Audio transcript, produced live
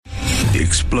The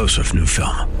explosive new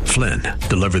film, Flynn,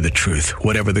 deliver the truth,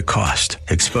 whatever the cost,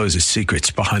 exposes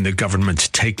secrets behind the government's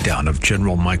takedown of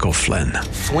General Michael Flynn.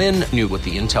 Flynn knew what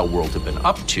the intel world had been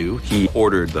up to. He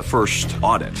ordered the first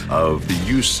audit of the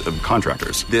use of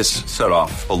contractors. This set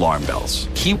off alarm bells.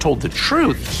 He told the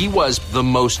truth. He was the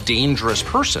most dangerous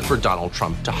person for Donald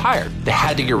Trump to hire. They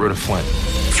had to get rid of Flynn.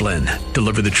 Flynn,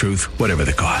 deliver the truth, whatever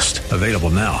the cost. Available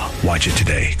now. Watch it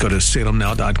today. Go to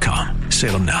salemnow.com.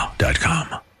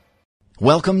 salemnow.com.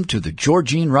 Welcome to the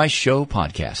Georgene Rice Show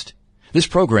podcast. This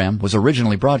program was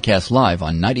originally broadcast live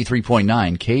on 93.9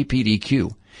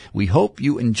 KPDQ. We hope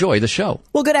you enjoy the show.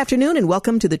 Well, good afternoon and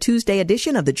welcome to the Tuesday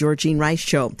edition of the Georgene Rice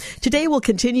Show. Today we'll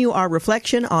continue our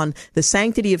reflection on the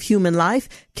sanctity of human life.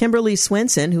 Kimberly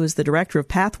Swenson, who is the director of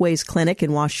Pathways Clinic in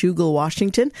Washougal,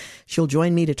 Washington, she'll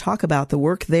join me to talk about the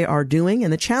work they are doing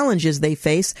and the challenges they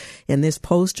face in this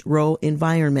post-Roe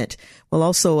environment. We'll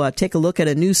also take a look at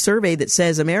a new survey that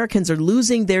says Americans are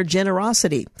losing their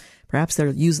generosity. Perhaps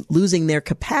they're losing their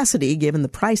capacity given the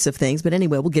price of things. But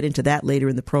anyway, we'll get into that later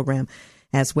in the program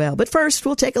as well. But first,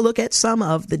 we'll take a look at some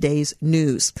of the day's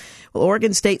news. Well,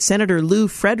 Oregon State Senator Lou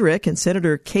Frederick and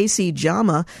Senator Casey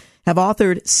Jama have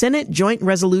authored Senate Joint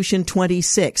Resolution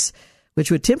 26,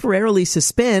 which would temporarily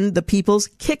suspend the People's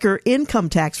Kicker income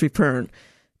tax return.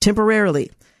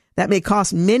 Temporarily. That may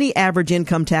cost many average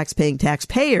income tax paying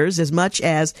taxpayers as much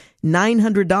as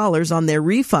 $900 on their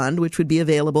refund, which would be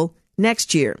available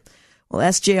next year. Well,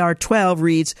 SJR 12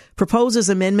 reads, proposes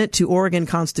amendment to Oregon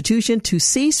Constitution to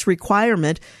cease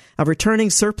requirement of returning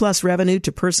surplus revenue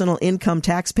to personal income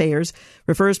taxpayers,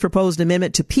 refers proposed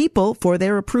amendment to people for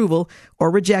their approval or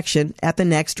rejection at the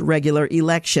next regular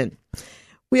election.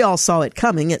 We all saw it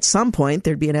coming. At some point,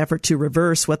 there'd be an effort to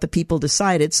reverse what the people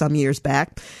decided some years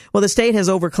back. Well, the state has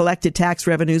overcollected tax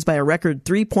revenues by a record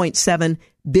 $3.7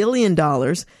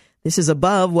 billion. This is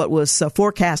above what was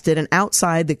forecasted and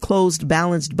outside the closed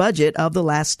balanced budget of the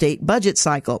last state budget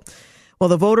cycle. Well,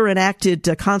 the voter-enacted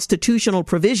constitutional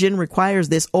provision requires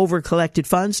this over-collected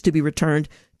funds to be returned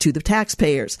to the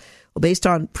taxpayers. Well, based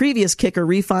on previous kicker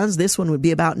refunds, this one would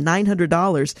be about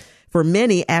 $900 for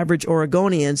many average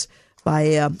Oregonians by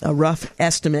a rough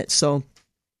estimate. So,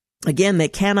 again, they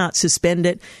cannot suspend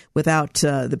it without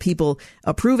the people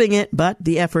approving it, but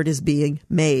the effort is being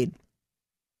made.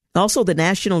 Also, the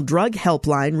National Drug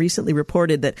Helpline recently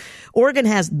reported that Oregon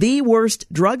has the worst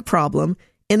drug problem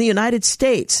in the United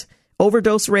States.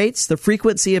 Overdose rates, the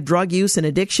frequency of drug use and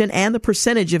addiction, and the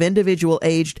percentage of individuals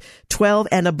aged 12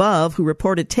 and above who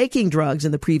reported taking drugs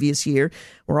in the previous year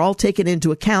were all taken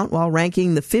into account while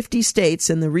ranking the 50 states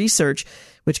in the research,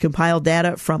 which compiled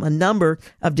data from a number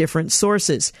of different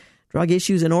sources. Drug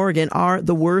issues in Oregon are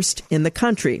the worst in the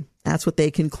country. That's what they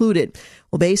concluded.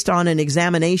 Well, based on an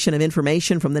examination of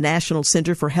information from the National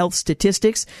Center for Health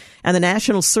Statistics and the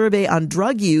National Survey on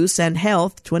Drug Use and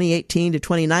Health 2018 to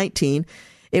 2019,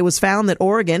 it was found that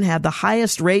Oregon had the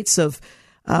highest rates of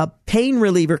pain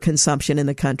reliever consumption in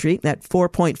the country at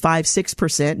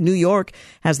 4.56%. New York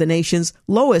has the nation's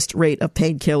lowest rate of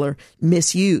painkiller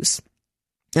misuse.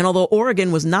 And although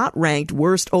Oregon was not ranked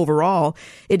worst overall,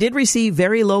 it did receive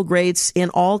very low grades in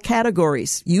all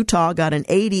categories. Utah got an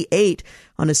 88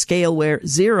 on a scale where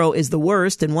 0 is the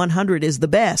worst and 100 is the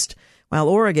best, while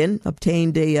Oregon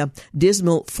obtained a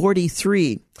dismal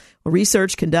 43. Well,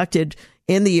 research conducted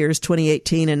in the years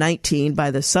 2018 and 19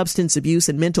 by the Substance Abuse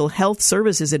and Mental Health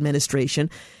Services Administration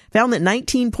found that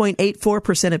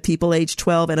 19.84% of people aged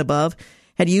 12 and above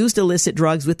had used illicit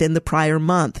drugs within the prior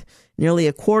month. Nearly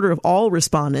a quarter of all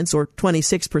respondents, or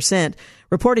 26%,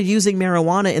 reported using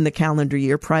marijuana in the calendar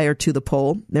year prior to the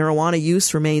poll. Marijuana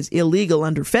use remains illegal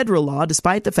under federal law,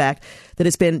 despite the fact that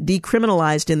it's been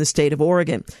decriminalized in the state of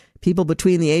Oregon. People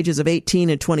between the ages of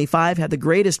 18 and 25 had the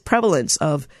greatest prevalence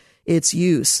of its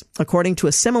use. According to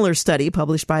a similar study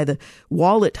published by the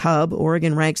Wallet Hub,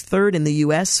 Oregon ranks third in the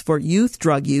U.S. for youth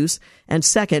drug use and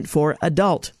second for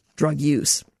adult drug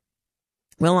use.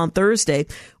 Well, on Thursday,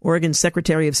 Oregon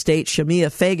Secretary of State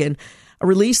Shemia Fagan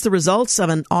released the results of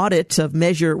an audit of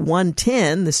Measure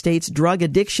 110, the state's Drug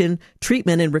Addiction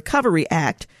Treatment and Recovery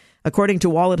Act. According to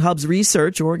Wallet Hub's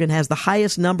research, Oregon has the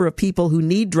highest number of people who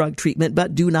need drug treatment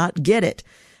but do not get it.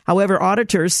 However,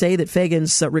 auditors say that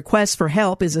Fagan's request for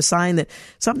help is a sign that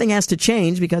something has to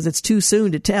change because it's too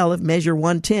soon to tell if Measure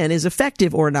 110 is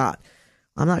effective or not.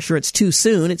 I'm not sure it's too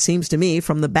soon. It seems to me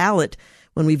from the ballot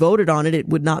when we voted on it, it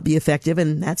would not be effective,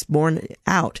 and that's borne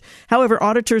out. However,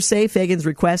 auditors say Fagan's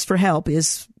request for help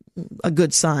is a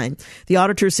good sign. The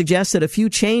auditors suggested a few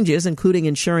changes, including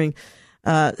ensuring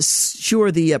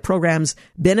the program's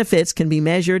benefits can be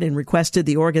measured, and requested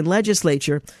the Oregon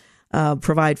legislature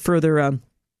provide further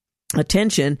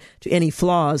attention to any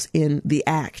flaws in the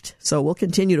act. So we'll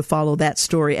continue to follow that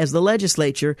story as the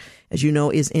legislature, as you know,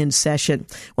 is in session.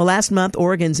 Well, last month,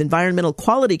 Oregon's Environmental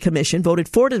Quality Commission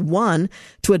voted 4-1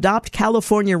 to adopt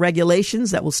California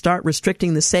regulations that will start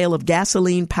restricting the sale of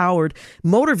gasoline-powered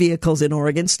motor vehicles in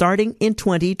Oregon starting in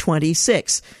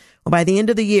 2026. Well, by the end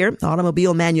of the year,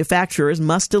 automobile manufacturers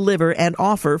must deliver and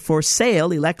offer for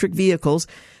sale electric vehicles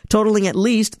totaling at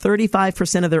least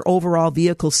 35% of their overall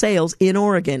vehicle sales in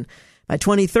Oregon. By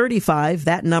 2035,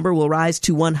 that number will rise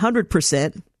to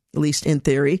 100%, at least in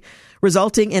theory,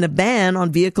 resulting in a ban on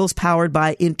vehicles powered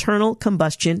by internal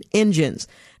combustion engines.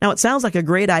 Now, it sounds like a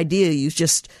great idea. You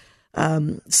just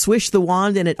swish the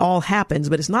wand and it all happens,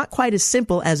 but it's not quite as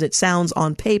simple as it sounds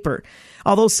on paper.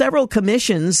 Although several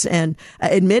commissions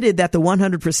admitted that the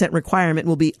 100% requirement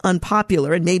will be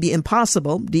unpopular and maybe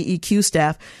impossible, DEQ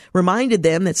staff reminded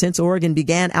them that since Oregon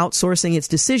began outsourcing its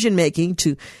decision-making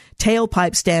to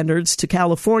tailpipe standards to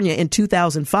California in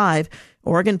 2005,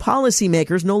 Oregon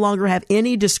policymakers no longer have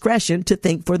any discretion to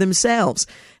think for themselves.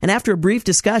 And after a brief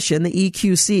discussion, the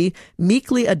EQC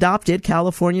meekly adopted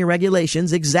California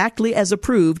regulations exactly as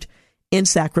approved in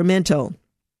Sacramento.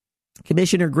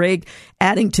 Commissioner Greg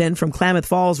Addington from Klamath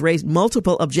Falls raised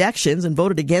multiple objections and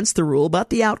voted against the rule, but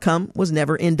the outcome was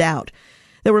never in doubt.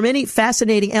 There were many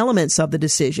fascinating elements of the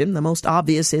decision. The most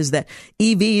obvious is that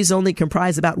EVs only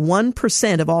comprise about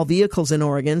 1% of all vehicles in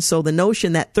Oregon, so the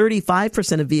notion that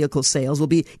 35% of vehicle sales will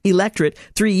be electric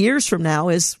 3 years from now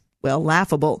is, well,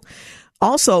 laughable.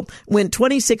 Also, when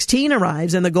 2016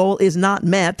 arrives and the goal is not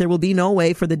met, there will be no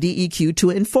way for the DEQ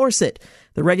to enforce it.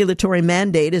 The regulatory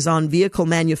mandate is on vehicle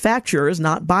manufacturers,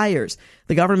 not buyers.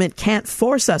 The government can't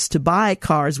force us to buy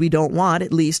cars we don't want,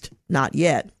 at least not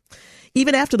yet.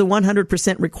 Even after the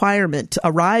 100% requirement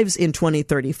arrives in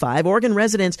 2035, Oregon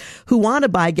residents who want to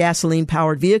buy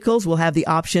gasoline-powered vehicles will have the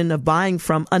option of buying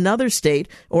from another state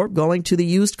or going to the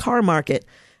used car market.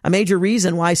 A major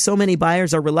reason why so many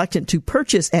buyers are reluctant to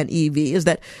purchase an EV is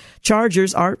that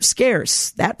chargers are scarce.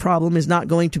 That problem is not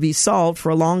going to be solved for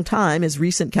a long time, as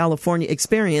recent California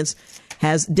experience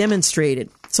has demonstrated.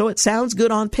 So it sounds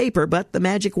good on paper, but the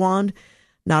magic wand,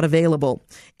 not available.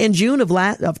 In June of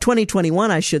 2021,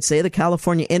 the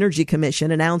California Energy Commission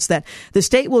announced that the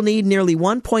state will need nearly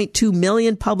 1.2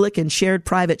 million public and shared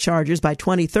private chargers by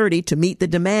 2030 to meet the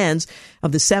demands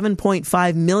of the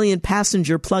 7.5 million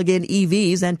passenger plug-in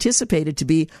EVs anticipated to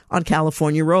be on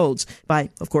California roads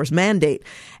by, of course, mandate.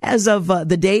 As of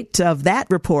the date of that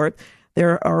report,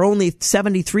 there are only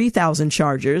 73,000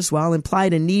 chargers, while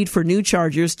implied a need for new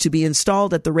chargers to be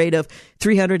installed at the rate of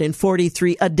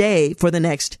 343 a day for the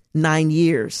next 9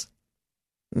 years.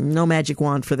 No magic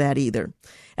wand for that either.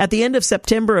 At the end of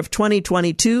September of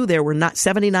 2022, there were not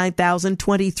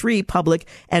 79,023 public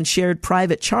and shared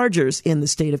private chargers in the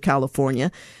state of California.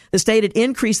 The state had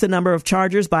increased the number of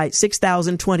chargers by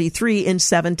 6,023 in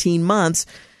 17 months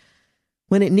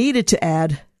when it needed to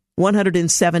add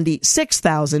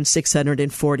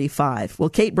 176,645. Well,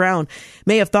 Kate Brown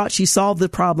may have thought she solved the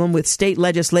problem with state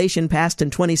legislation passed in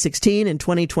 2016 and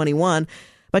 2021,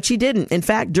 but she didn't. In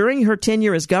fact, during her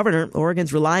tenure as governor,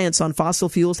 Oregon's reliance on fossil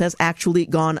fuels has actually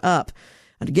gone up.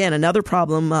 And again, another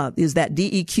problem is that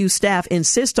DEQ staff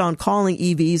insist on calling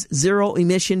EVs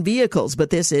zero-emission vehicles,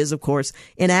 but this is, of course,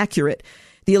 inaccurate.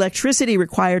 The electricity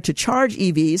required to charge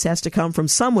EVs has to come from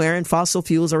somewhere, and fossil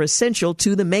fuels are essential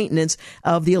to the maintenance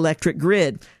of the electric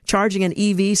grid. Charging an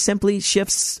EV simply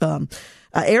shifts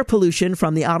air pollution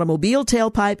from the automobile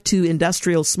tailpipe to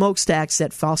industrial smokestacks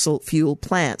at fossil fuel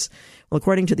plants. Well,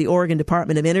 according to the Oregon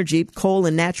Department of Energy, coal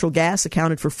and natural gas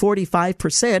accounted for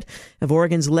 45% of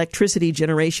Oregon's electricity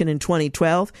generation in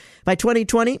 2012. By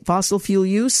 2020, fossil fuel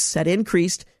use had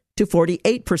increased to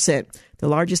 48%. The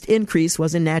largest increase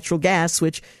was in natural gas,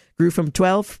 which grew from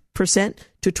 12%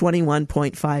 to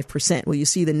 21.5%. Well, you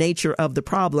see the nature of the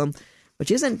problem, which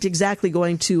isn't exactly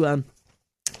going to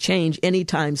change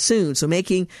anytime soon. So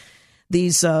making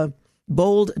these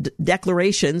bold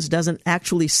declarations doesn't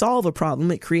actually solve a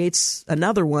problem. It creates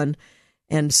another one,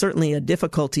 and certainly a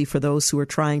difficulty for those who are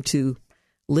trying to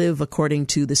live according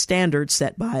to the standards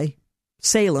set by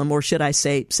Salem, or should I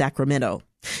say Sacramento.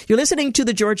 You're listening to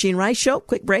The Georgene Rice Show.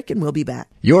 Quick break and we'll be back.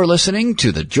 You're listening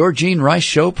to The Georgene Rice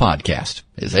Show podcast.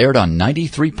 It's aired on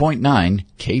 93.9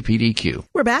 KPDQ.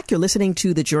 We're back. You're listening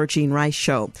to The Georgene Rice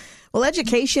Show. Well,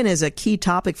 education is a key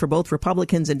topic for both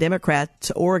Republicans and Democrats,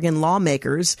 Oregon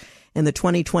lawmakers in the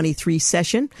 2023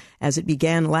 session as it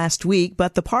began last week,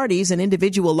 but the parties and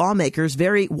individual lawmakers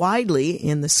vary widely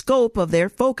in the scope of their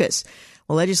focus.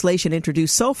 Well, legislation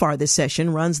introduced so far this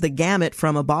session runs the gamut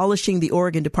from abolishing the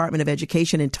Oregon Department of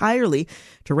Education entirely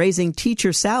to raising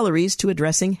teacher salaries to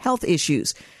addressing health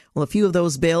issues. Well, a few of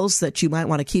those bills that you might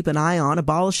want to keep an eye on: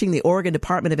 abolishing the Oregon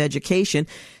Department of Education.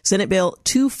 Senate Bill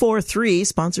 243,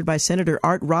 sponsored by Senator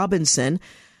Art Robinson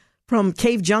from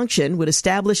Cave Junction, would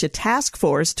establish a task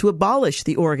force to abolish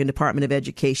the Oregon Department of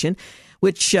Education,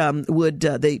 which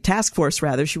the task force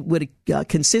would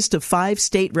consist of 5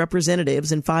 state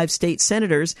representatives and 5 state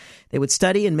senators. They would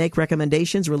study and make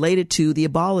recommendations related to the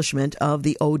abolishment of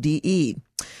the ODE.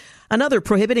 Another,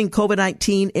 prohibiting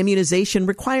COVID-19 immunization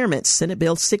requirements. Senate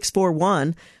Bill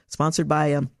 641, sponsored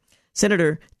by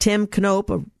Senator Tim Knopp,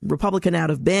 a Republican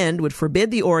out of Bend, would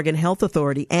forbid the Oregon Health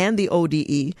Authority and the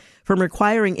ODE from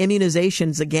requiring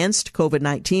immunizations against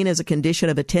COVID-19 as a condition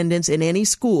of attendance in any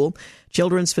school,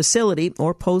 children's facility,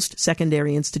 or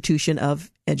post-secondary institution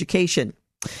of education.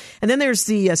 And then there's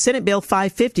the Senate Bill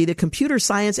 550, the Computer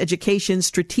Science Education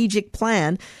Strategic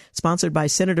Plan, sponsored by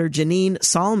Senator Janine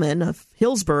Salmon of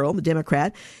Hillsborough, the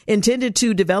Democrat, intended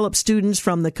to develop students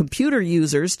from the computer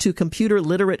users to computer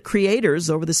literate creators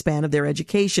over the span of their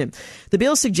education. The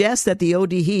bill suggests that the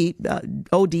ODE,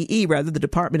 the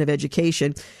Department of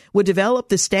Education, would develop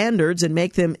the standards and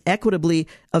make them equitably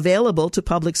available to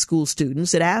public school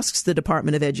students. It asks the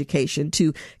Department of Education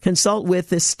to consult with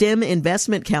the STEM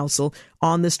Investment Council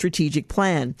on the strategic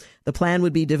plan. The plan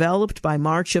would be developed by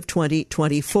March of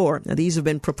 2024. Now, these have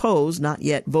been proposed, not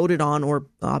yet voted on or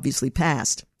obviously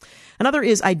passed. Another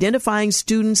is identifying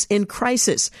students in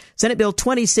crisis. Senate Bill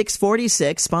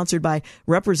 2646, sponsored by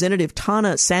Representative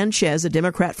Tana Sanchez, a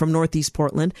Democrat from Northeast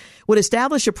Portland, would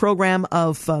establish a program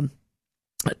of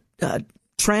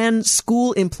trans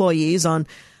school employees on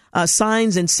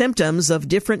signs and symptoms of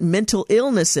different mental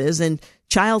illnesses and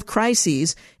child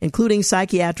crises, including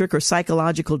psychiatric or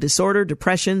psychological disorder,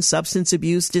 depression, substance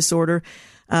abuse disorder,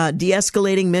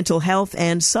 de-escalating mental health,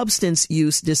 and substance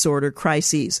use disorder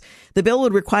crises. The bill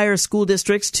would require school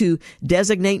districts to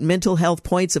designate mental health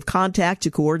points of contact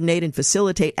to coordinate and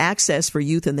facilitate access for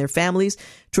youth and their families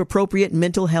to appropriate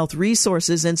mental health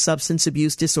resources and substance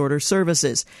abuse disorder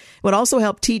services. It would also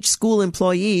help teach school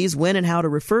employees when and how to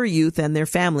refer youth and their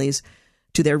families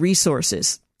to their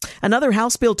resources. Another,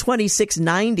 House Bill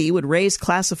 2690, would raise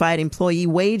classified employee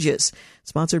wages.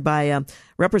 Sponsored by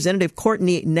Representative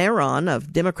Courtney Neron, a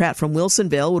Democrat from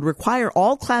Wilsonville, would require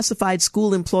all classified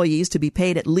school employees to be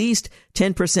paid at least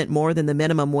 10% more than the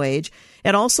minimum wage.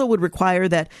 It also would require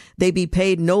that they be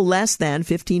paid no less than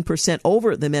 15%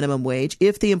 over the minimum wage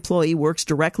if the employee works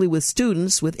directly with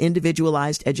students with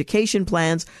individualized education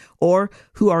plans or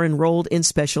who are enrolled in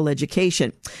special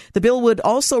education. The bill would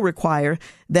also require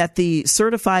that the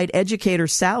certified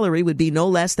educator's salary would be no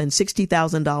less than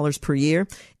 $60,000 per year.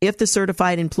 If the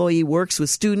certified employee works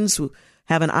with students who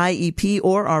have an IEP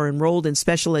or are enrolled in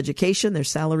special education, their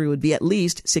salary would be at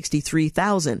least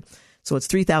 $63,000. So it's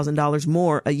 $3,000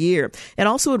 more a year. It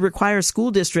also would require school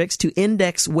districts to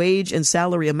index wage and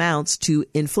salary amounts to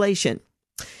inflation.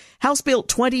 House Bill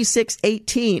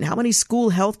 2618, how many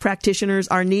school health practitioners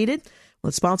are needed? Well,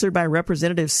 it's sponsored by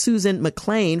Representative Susan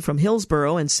McLean from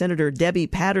Hillsborough and Senator Debbie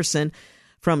Patterson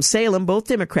from Salem, both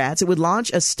Democrats. It would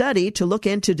launch a study to look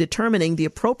into determining the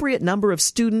appropriate number of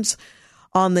students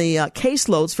on the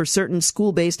caseloads for certain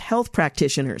school-based health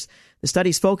practitioners. The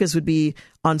study's focus would be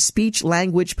on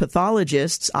speech-language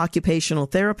pathologists, occupational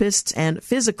therapists, and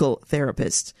physical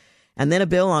therapists. And then a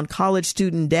bill on college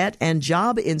student debt and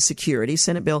job insecurity.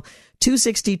 Senate Bill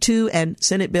 262 and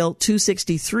Senate Bill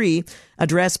 263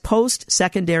 address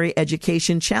post-secondary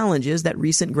education challenges that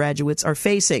recent graduates are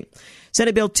facing.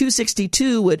 Senate Bill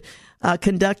 262 would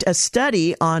conduct a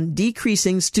study on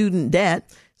decreasing student debt.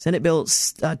 Senate Bill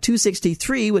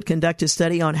 263 would conduct a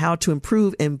study on how to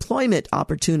improve employment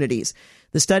opportunities.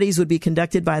 The studies would be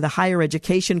conducted by the Higher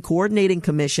Education Coordinating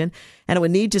Commission, and it would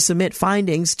need to submit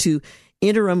findings to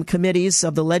interim committees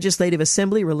of the Legislative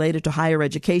Assembly related to higher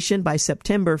education by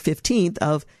September 15th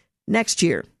of next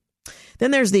year. Then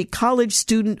there's the College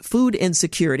Student Food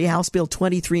Insecurity, House Bill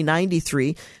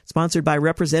 2393, sponsored by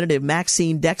Representative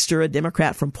Maxine Dexter, a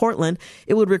Democrat from Portland.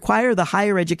 It would require the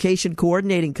Higher Education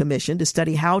Coordinating Commission to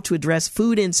study how to address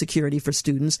food insecurity for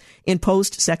students in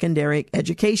post-secondary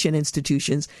education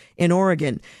institutions in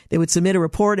Oregon. They would submit a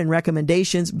report and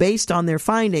recommendations based on their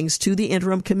findings to the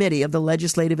interim committee of the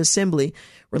Legislative Assembly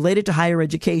related to higher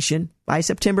education by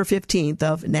September 15th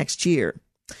of next year.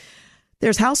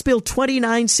 There's House Bill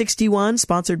 2961,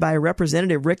 sponsored by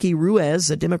Representative Ricky Ruiz,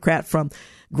 a Democrat from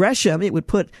Gresham. It would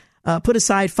put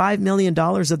aside $5 million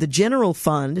of the general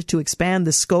fund to expand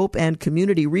the scope and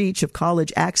community reach of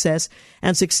college access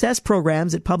and success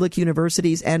programs at public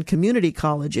universities and community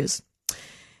colleges.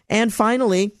 And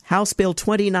finally, House Bill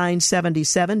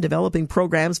 2977, developing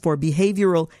programs for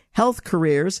behavioral health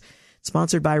careers.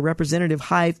 sponsored by Representative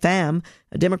Hai Pham,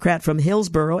 a Democrat from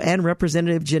Hillsborough, and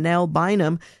Representative Janelle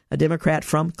Bynum, a Democrat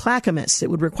from Clackamas. It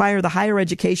would require the Higher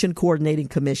Education Coordinating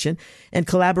Commission, in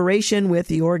collaboration with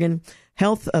the Oregon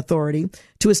Health Authority,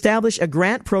 to establish a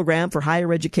grant program for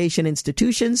higher education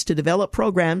institutions to develop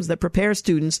programs that prepare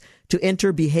students to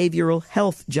enter behavioral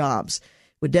health jobs.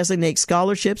 It would designate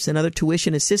scholarships and other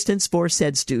tuition assistance for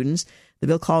said students. The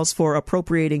bill calls for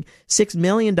appropriating $6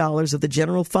 million of the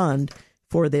general fund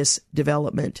for this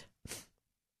development.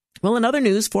 Well, in other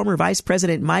news, former Vice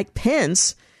President Mike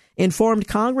Pence informed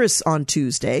Congress on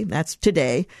Tuesday, that's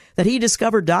today, that he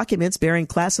discovered documents bearing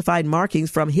classified markings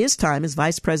from his time as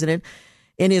vice president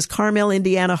in his Carmel,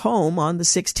 Indiana home on the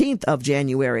 16th of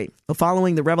January.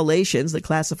 Following the revelations, the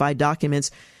classified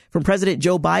documents from President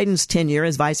Joe Biden's tenure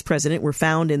as vice president were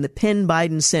found in the Penn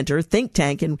Biden Center think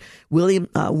tank in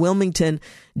Wilmington,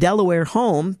 Delaware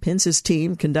home. Pence's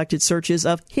team conducted searches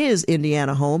of his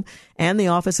Indiana home and the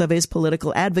office of his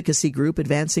political advocacy group,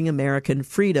 Advancing American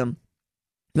Freedom.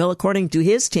 Well, according to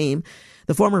his team,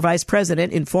 the former vice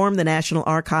president informed the National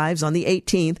Archives on the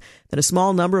 18th that a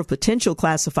small number of potential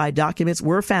classified documents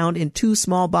were found in 2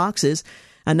 small boxes.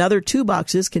 Another 2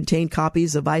 boxes contained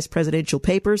copies of vice presidential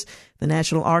papers. The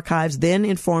National Archives then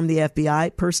informed the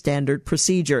FBI per standard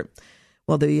procedure.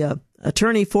 Well, the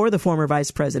attorney for the former vice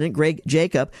president, Greg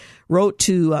Jacob, wrote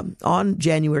on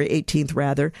January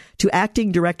 18th, to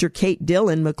Acting Director Kate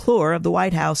Dillon McClure of the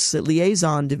White House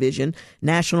Liaison Division,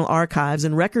 National Archives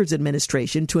and Records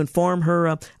Administration to inform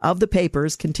her of the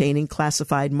papers containing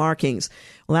classified markings.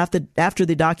 Well, after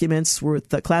the documents with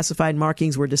the classified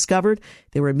markings were discovered,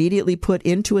 they were immediately put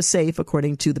into a safe,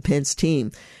 according to the Pence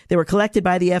team. They were collected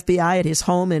by the FBI at his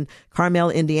home in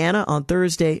Carmel, Indiana on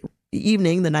Thursday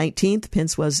evening, the 19th.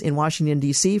 Pence was in Washington,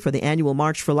 D.C. for the annual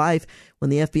March for Life when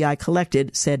the FBI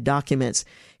collected said documents.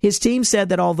 His team said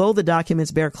that although the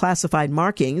documents bear classified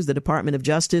markings, the Department of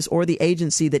Justice or the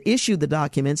agency that issued the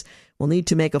documents will need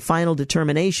to make a final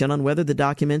determination on whether the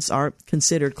documents are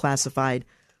considered classified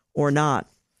or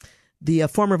not. The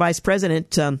former vice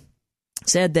president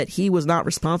said that he was not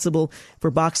responsible for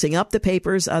boxing up the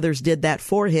papers. Others did that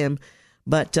for him,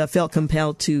 but felt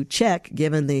compelled to check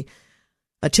given the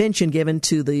attention given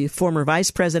to the former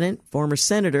vice president, former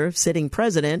senator, sitting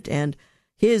president, and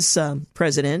his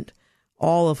president,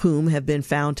 all of whom have been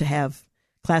found to have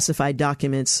classified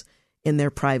documents in their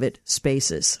private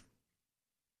spaces.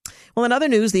 Well, in other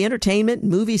news, the entertainment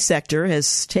movie sector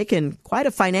has taken quite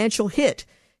a financial hit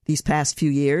these past few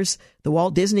years. The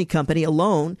Walt Disney Company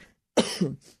alone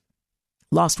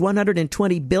lost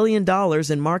 $120 billion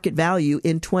in market value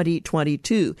in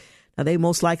 2022. Now, they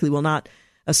most likely will not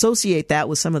associate that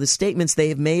with some of the statements they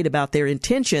have made about their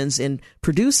intentions in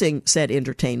producing said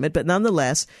entertainment. But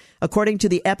nonetheless, according to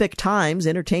the Epoch Times,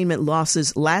 entertainment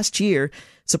losses last year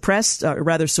surpassed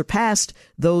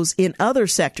those in other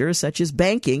sectors such as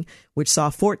banking, which saw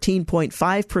a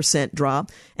 14.5%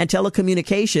 drop, and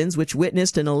telecommunications, which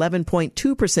witnessed an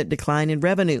 11.2% decline in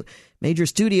revenue. Major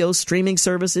studios, streaming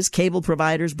services, cable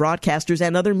providers, broadcasters,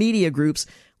 and other media groups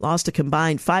lost a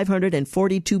combined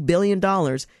 $542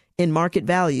 billion in market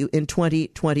value in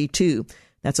 2022.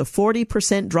 That's a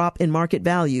 40% drop in market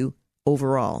value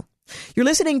overall. You're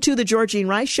listening to The Georgene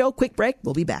Rice Show. Quick break.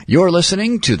 We'll be back. You're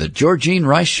listening to The Georgene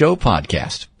Rice Show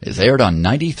podcast. It's aired on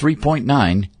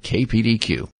 93.9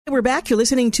 KPDQ. We're back. You're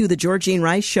listening to The Georgene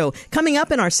Rice Show. Coming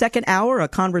up in our second hour, a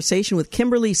conversation with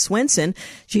Kimberly Swenson.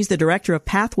 She's the director of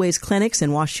Pathways Clinics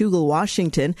in Washougal,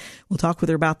 Washington. We'll talk with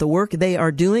her about the work they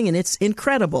are doing, and it's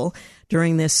incredible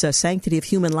during this Sanctity of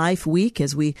Human Life week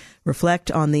as we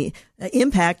reflect on the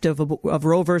impact of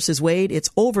Roe versus Wade, its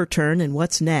overturn, and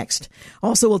what's next.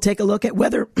 Also, we'll take a look at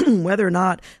whether or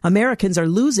not Americans are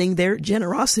losing their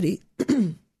generosity,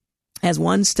 as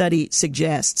one study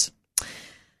suggests.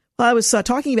 Well, I was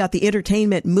talking about the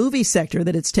entertainment movie sector,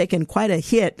 that it's taken quite a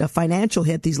hit, a financial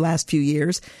hit these last few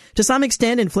years. To some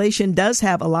extent, inflation does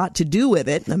have a lot to do with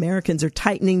it. Americans are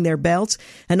tightening their belts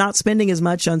and not spending as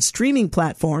much on streaming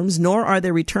platforms, nor are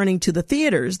they returning to the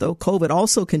theaters, though COVID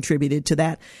also contributed to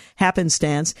that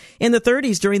happenstance. In the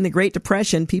 30s, during the Great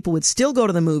Depression, people would still go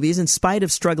to the movies in spite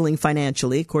of struggling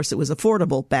financially. Of course, it was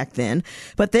affordable back then.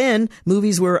 But then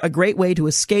movies were a great way to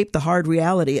escape the hard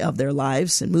reality of their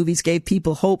lives, and movies gave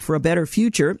people hope for a better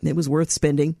future. It was worth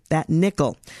spending that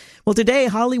nickel. Well, today,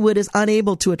 Hollywood is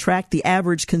unable to attract the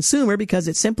average consumer because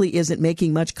it simply isn't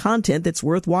making much content that's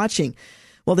worth watching.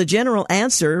 Well, the general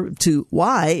answer to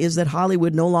why is that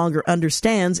Hollywood no longer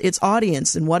understands its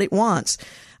audience and what it wants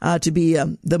to be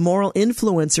the moral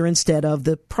influencer instead of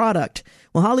the product.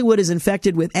 Well, Hollywood is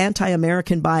infected with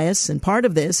anti-American bias, and part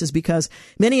of this is because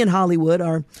many in Hollywood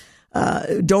are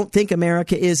don't think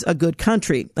America is a good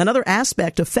country. Another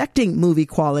aspect affecting movie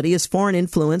quality is foreign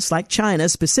influence, like China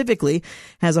specifically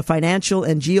has a financial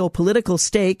and geopolitical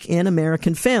stake in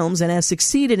American films and has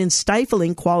succeeded in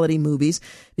stifling quality movies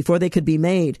before they could be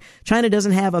made. China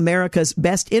doesn't have America's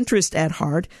best interest at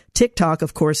heart. TikTok,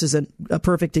 of course, is a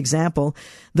perfect example.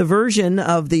 The version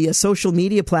of the social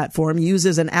media platform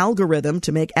uses an algorithm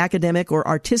to make academic or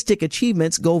artistic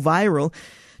achievements go viral.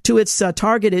 It is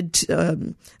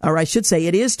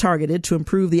targeted to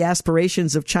improve the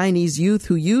aspirations of Chinese youth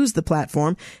who use the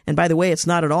platform. And by the way, it's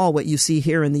not at all what you see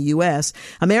here in the U.S.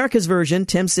 America's version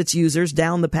tempts its users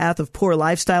down the path of poor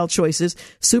lifestyle choices,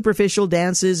 superficial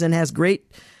dances, and has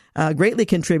greatly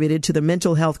contributed to the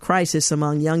mental health crisis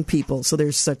among young people. So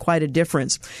there's quite a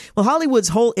difference. Well, Hollywood's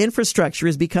whole infrastructure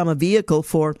has become a vehicle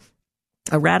for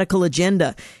a radical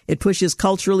agenda. It pushes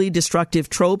culturally destructive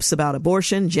tropes about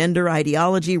abortion, gender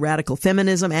ideology, radical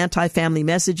feminism, anti-family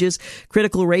messages,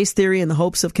 critical race theory in the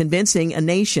hopes of convincing a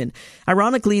nation.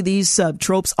 Ironically, these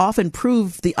tropes often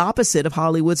prove the opposite of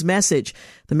Hollywood's message.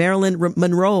 The Marilyn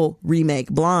Monroe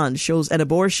remake, Blonde, shows an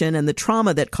abortion and the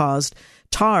trauma that caused.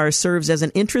 Tar serves as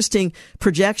an interesting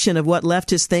projection of what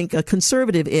leftists think a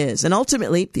conservative is. And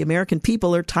ultimately, the American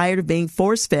people are tired of being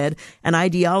force-fed an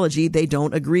ideology they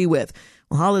don't agree with.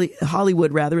 Well,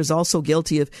 Hollywood, is also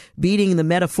guilty of beating the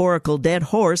metaphorical dead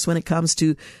horse when it comes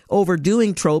to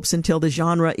overdoing tropes until the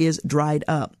genre is dried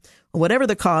up. Whatever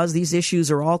the cause, these issues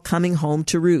are all coming home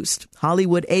to roost.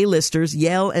 Hollywood A-listers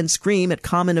yell and scream at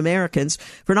common Americans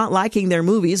for not liking their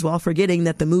movies while forgetting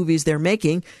that the movies they're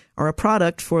making are a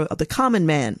product for the common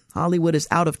man. Hollywood is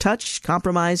out of touch,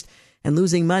 compromised, and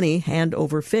losing money hand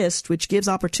over fist, which gives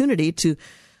opportunity to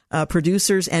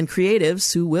producers and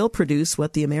creatives who will produce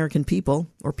what the American people,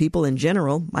 or people in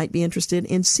general, might be interested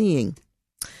in seeing.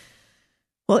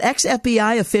 Well,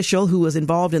 ex-FBI official who was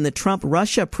involved in the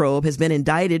Trump-Russia probe has been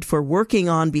indicted for working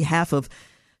on behalf of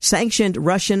sanctioned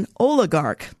Russian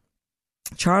oligarch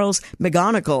Charles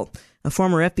McGonigal. A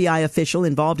former FBI official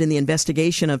involved in the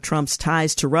investigation of Trump's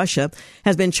ties to Russia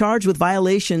has been charged with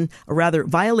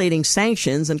violating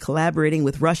sanctions and collaborating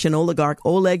with Russian oligarch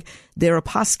Oleg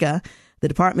Deripaska. The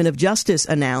Department of Justice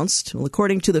announced,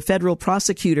 according to the federal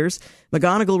prosecutors,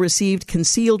 McGonigal received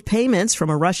concealed payments from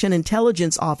a Russian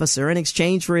intelligence officer in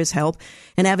exchange for his help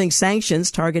in having sanctions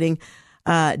targeting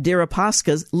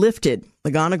Deripaska's lifted.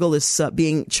 McGonigal is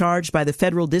being charged by the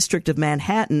Federal District of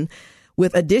Manhattan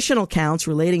with additional counts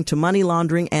relating to money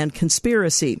laundering and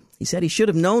conspiracy. He said he should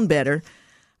have known better,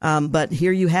 but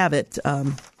here you have it.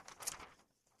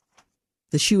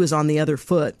 The shoe is on the other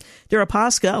foot.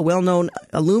 Deripaska, a well-known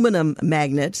aluminum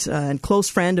magnate and close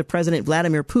friend of President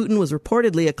Vladimir Putin, was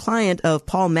reportedly a client of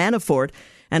Paul Manafort,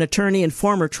 an attorney and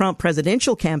former Trump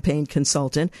presidential campaign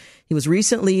consultant. He was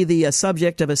recently the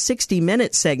subject of a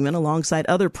 60-minute segment alongside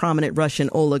other prominent Russian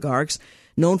oligarchs,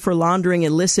 known for laundering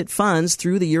illicit funds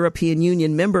through the European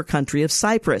Union member country of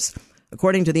Cyprus.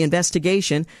 According to the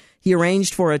investigation, he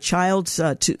arranged for a child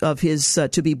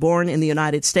to be born in the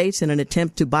United States in an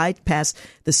attempt to bypass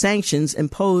the sanctions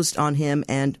imposed on him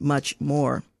and much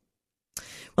more.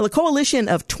 Well, a coalition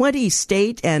of 20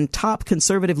 state and top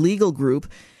conservative legal group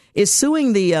is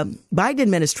suing the Biden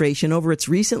administration over its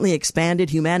recently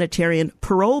expanded humanitarian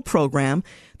parole program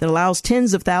that allows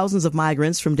tens of thousands of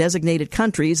migrants from designated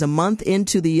countries a month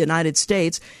into the United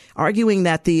States, arguing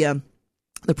that the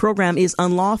program is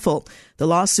unlawful. The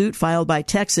lawsuit filed by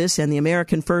Texas and the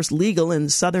American First Legal in the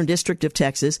Southern District of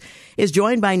Texas is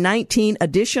joined by 19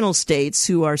 additional states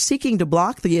who are seeking to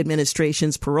block the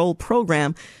administration's parole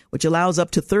program, which allows up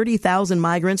to 30,000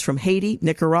 migrants from Haiti,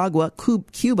 Nicaragua,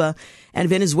 Cuba, and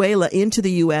Venezuela into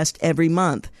the U.S. every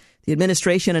month. The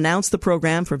administration announced the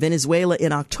program for Venezuela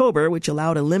in October, which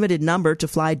allowed a limited number to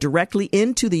fly directly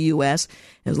into the U.S.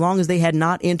 as long as they had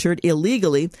not entered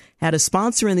illegally, had a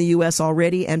sponsor in the U.S.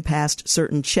 already, and passed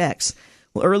certain checks.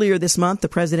 Well, earlier this month, the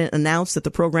president announced that the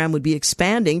program would be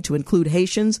expanding to include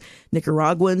Haitians,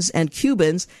 Nicaraguans, and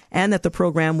Cubans, and that the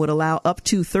program would allow up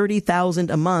to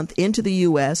 30,000 a month into the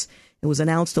U.S. It was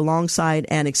announced alongside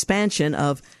an expansion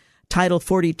of Title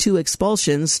 42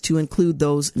 expulsions to include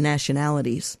those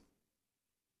nationalities.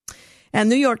 And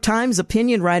New York Times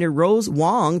opinion writer Rose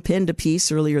Wong penned a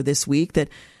piece earlier this week that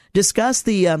discussed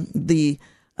the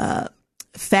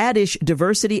faddish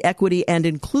diversity, equity, and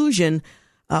inclusion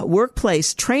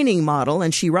workplace training model.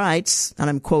 And she writes, and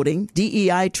I'm quoting,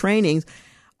 DEI trainings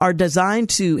are designed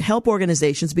to help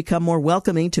organizations become more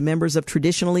welcoming to members of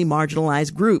traditionally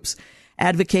marginalized groups.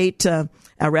 Advocates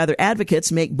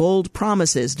make bold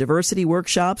promises. Diversity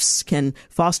workshops can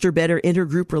foster better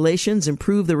intergroup relations,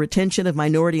 improve the retention of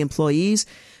minority employees,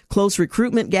 close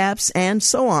recruitment gaps, and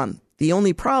so on. The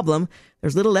only problem,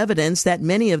 there's little evidence that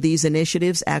many of these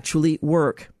initiatives actually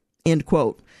work. End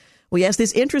quote. Well, yes,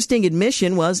 this interesting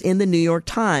admission was in the New York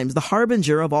Times, the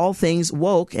harbinger of all things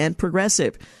woke and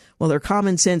progressive. Well, their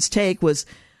common sense take was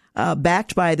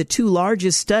backed by the two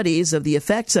largest studies of the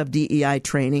effects of DEI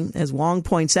training. As Wong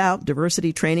points out,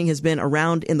 diversity training has been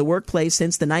around in the workplace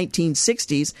since the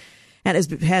 1960s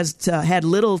and has had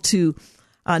little to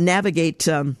navigate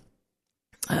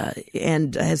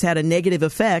and has had a negative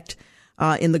effect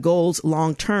in the goals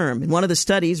long term. In one of the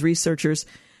studies, researchers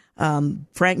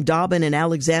Frank Dobbin and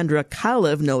Alexandra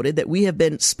Kalev noted that we have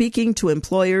been speaking to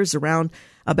employers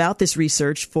about this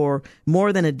research for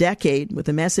more than a decade with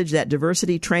the message that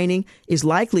diversity training is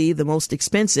likely the most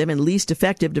expensive and least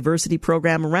effective diversity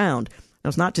program around. Now,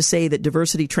 it's not to say that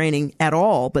diversity training at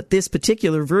all, but this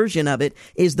particular version of it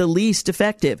is the least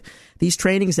effective. These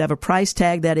trainings have a price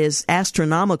tag that is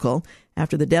astronomical.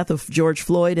 After the death of George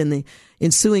Floyd and the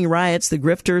ensuing riots, the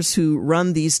grifters who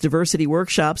run these diversity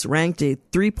workshops ranked a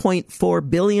 $3.4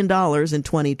 billion in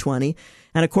 2020.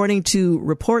 And according to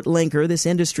Report Linker, this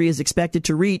industry is expected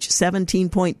to reach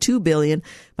 $17.2 billion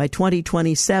by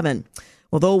 2027.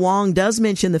 Although Wong does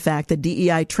mention the fact that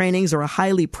DEI trainings are a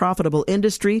highly profitable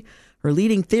industry, her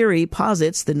leading theory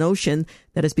posits the notion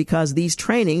that it's because these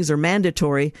trainings are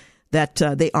mandatory that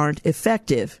they aren't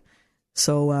effective.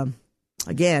 So,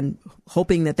 again,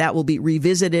 hoping that will be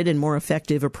revisited and more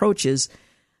effective approaches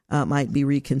might be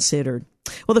reconsidered.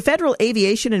 Well, the Federal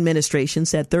Aviation Administration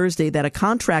said Thursday that a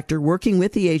contractor working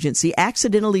with the agency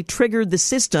accidentally triggered the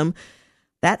system,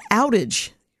 that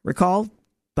outage, recall,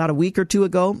 about a week or two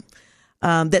ago,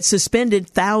 that suspended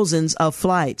thousands of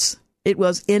flights. It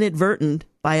was inadvertent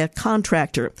by a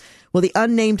contractor. Well, the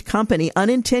unnamed company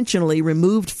unintentionally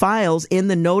removed files in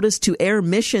the Notice to Air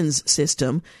Missions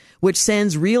system, which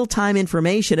sends real-time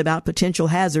information about potential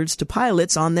hazards to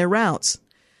pilots on their routes.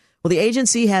 Well, the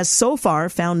agency has so far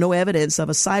found no evidence of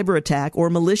a cyber attack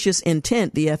or malicious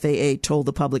intent, the FAA told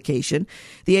the publication.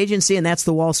 The agency, and that's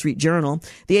the Wall Street Journal,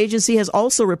 the agency has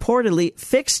also reportedly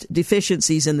fixed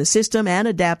deficiencies in the system and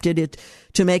adapted it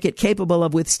to make it capable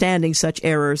of withstanding such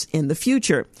errors in the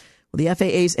future. Well, the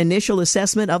FAA's initial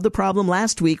assessment of the problem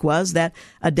last week was that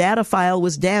a data file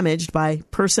was damaged by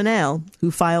personnel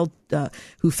who failed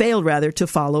to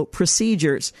follow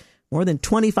procedures. More than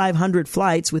 2,500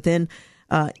 flights within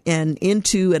and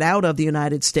into and out of the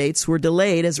United States were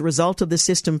delayed as a result of the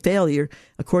system failure.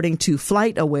 According to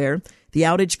FlightAware, the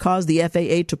outage caused the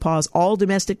FAA to pause all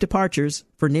domestic departures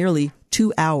for nearly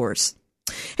 2 hours.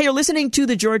 Hey, you're listening to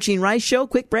The Georgene Rice Show.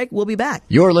 Quick break. We'll be back.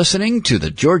 You're listening to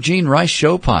The Georgene Rice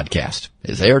Show podcast.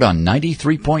 It's aired on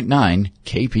 93.9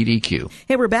 KPDQ.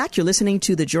 Hey, we're back. You're listening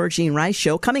to The Georgene Rice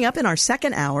Show. Coming up in our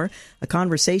second hour, a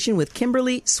conversation with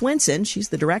Kimberly Swenson. She's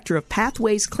the director of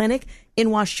Pathways Clinic in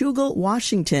Washougal,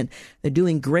 Washington. They're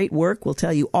doing great work. We'll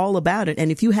tell you all about it. And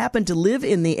if you happen to live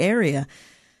in the area,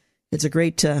 it's a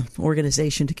great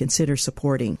organization to consider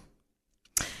supporting.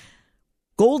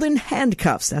 Golden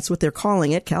handcuffs, that's what they're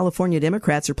calling it. California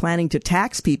Democrats are planning to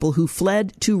tax people who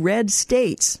fled to red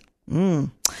states.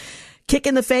 Kick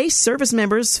in the face, service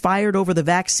members fired over the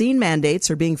vaccine mandates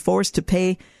are being forced to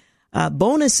pay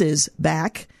bonuses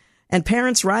back. And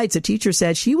parents' rights, a teacher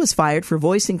said she was fired for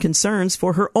voicing concerns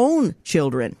for her own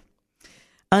children.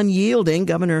 Unyielding,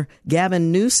 Governor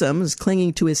Gavin Newsom is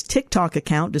clinging to his TikTok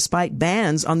account despite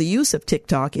bans on the use of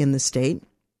TikTok in the state.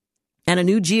 And a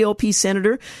new GOP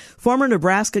senator, former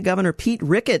Nebraska Governor Pete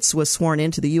Ricketts, was sworn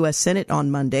into the U.S. Senate on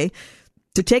Monday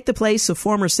to take the place of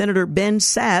former Senator Ben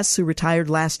Sasse, who retired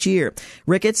last year.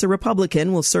 Ricketts, a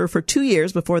Republican, will serve for 2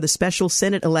 years before the special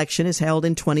Senate election is held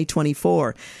in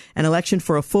 2024. An election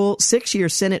for a full 6-year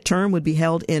Senate term would be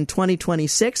held in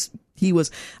 2026. He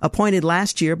was appointed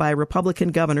last year by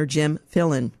Republican Governor Jim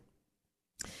Fillon.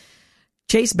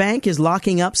 Chase Bank is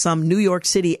locking up some New York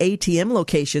City ATM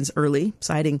locations early,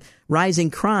 citing rising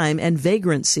crime and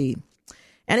vagrancy.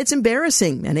 And it's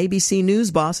embarrassing. An ABC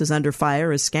News boss is under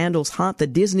fire as scandals haunt the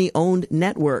Disney-owned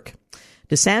network.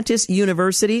 DeSantis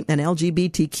University, an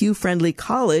LGBTQ-friendly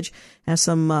college, has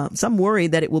some worry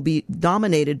that it will be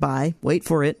dominated by, wait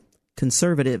for it,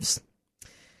 conservatives.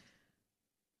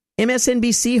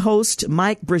 MSNBC host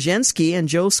Mike Brzezinski and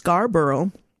Joe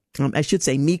Scarborough,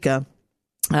 Mika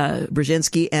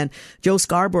Brzezinski and Joe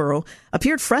Scarborough,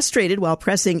 appeared frustrated while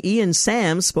pressing Ian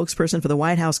Sams, spokesperson for the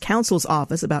White House counsel's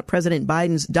office, about President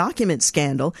Biden's document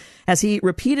scandal as he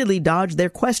repeatedly dodged their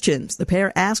questions. The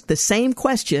pair asked the same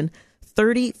question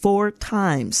 34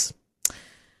 times.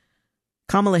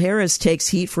 Kamala Harris takes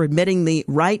heat for admitting the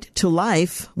right to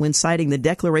life when citing the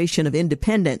Declaration of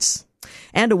Independence.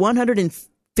 And a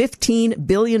 $115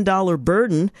 billion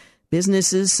burden,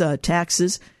 businesses'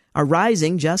 taxes are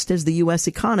rising just as the U.S.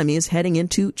 economy is heading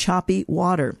into choppy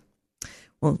water.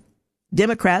 Well,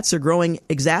 Democrats are growing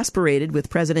exasperated with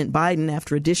President Biden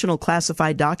after additional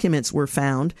classified documents were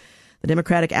found. The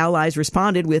Democratic allies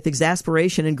responded with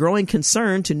exasperation and growing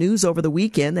concern to news over the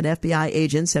weekend that FBI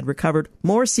agents had recovered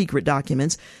more secret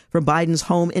documents from Biden's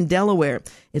home in Delaware.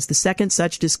 It's the second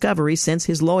such discovery since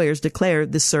his lawyers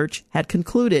declared the search had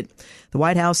concluded. The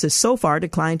White House has so far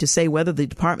declined to say whether the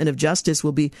Department of Justice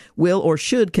will or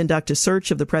should conduct a search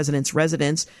of the president's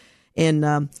residence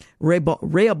in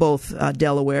Rehoboth,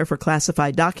 Delaware, for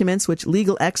classified documents, which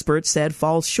legal experts said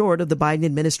falls short of the Biden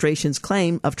administration's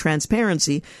claim of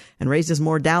transparency and raises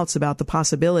more doubts about the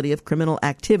possibility of criminal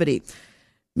activity.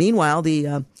 Meanwhile,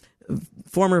 the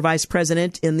former vice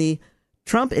president in the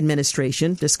Trump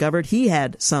administration discovered he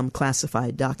had some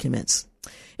classified documents.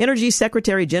 Energy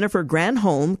Secretary Jennifer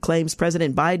Granholm claims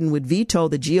President Biden would veto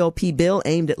the GOP bill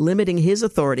aimed at limiting his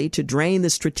authority to drain the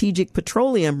Strategic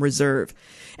Petroleum Reserve.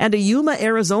 And a Yuma,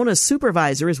 Arizona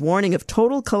supervisor is warning of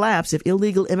total collapse if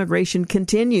illegal immigration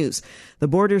continues. The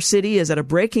border city is at a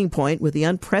breaking point with the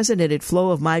unprecedented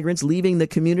flow of migrants leaving the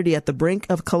community at the brink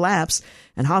of collapse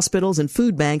and hospitals and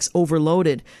food banks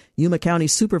overloaded. Yuma County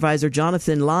Supervisor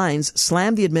Jonathan Lines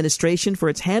slammed the administration for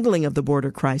its handling of the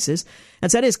border crisis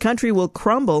and said his county will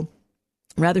crumble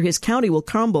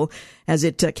as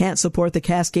it can't support the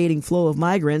cascading flow of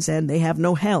migrants and they have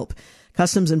no help.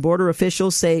 Customs and Border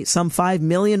officials say some 5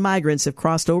 million migrants have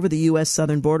crossed over the U.S.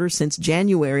 southern border since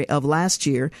January of last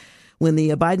year when the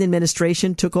Biden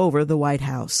administration took over the White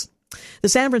House. The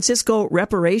San Francisco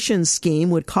reparations scheme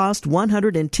would cost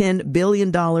 $110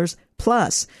 billion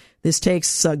plus. This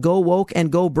takes Go Woke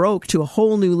and Go Broke to a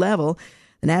whole new level.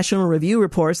 The National Review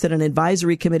reports that an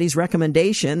advisory committee's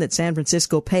recommendation that San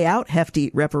Francisco pay out hefty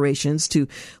reparations to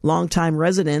longtime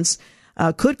residents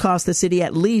could cost the city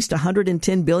at least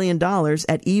 $110 billion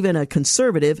at even a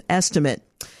conservative estimate.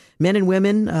 Men and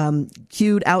women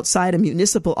queued outside a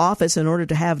municipal office in order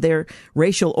to have their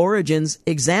racial origins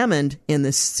examined in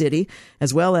the city,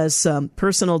 as well as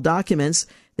personal documents.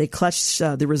 They clutched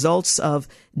the results of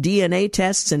DNA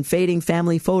tests and fading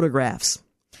family photographs.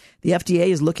 The FDA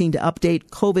is looking to update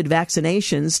COVID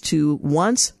vaccinations to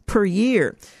once per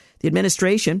year. The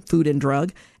administration, Food and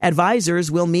Drug, advisors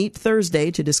will meet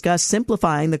Thursday to discuss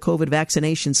simplifying the COVID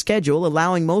vaccination schedule,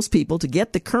 allowing most people to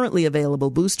get the currently available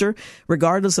booster,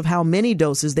 regardless of how many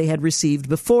doses they had received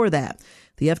before that.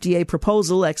 The FDA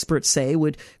proposal, experts say,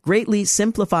 would greatly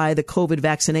simplify the COVID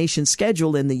vaccination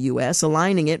schedule in the U.S.,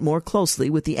 aligning it more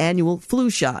closely with the annual flu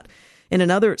shot. In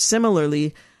another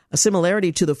similarity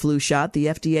to the flu shot, the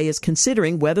FDA is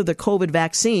considering whether the COVID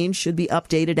vaccine should be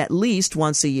updated at least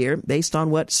once a year based on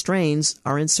what strains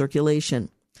are in circulation.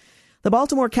 The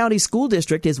Baltimore County School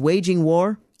District is waging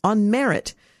war on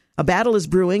merit. A battle is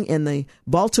brewing in the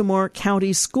Baltimore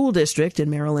County School District in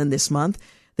Maryland this month.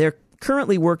 They're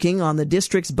currently working on the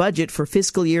district's budget for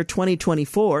fiscal year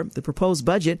 2024. The proposed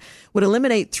budget would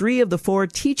eliminate 3 of the 4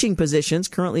 teaching positions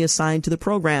currently assigned to the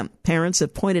program. Parents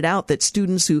have pointed out that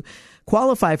students who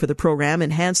qualify for the program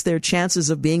enhance their chances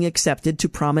of being accepted to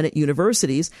prominent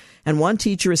universities, and one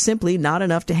teacher is simply not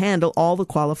enough to handle all the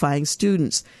qualifying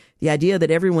students. The idea that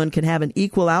everyone can have an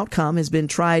equal outcome has been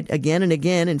tried again and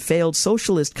again in failed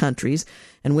socialist countries,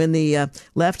 and when the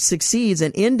left succeeds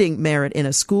in ending merit in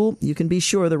a school, you can be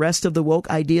sure the rest of the woke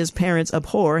ideas parents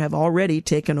abhor have already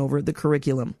taken over the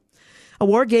curriculum. A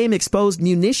war game exposed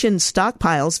munition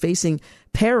stockpiles facing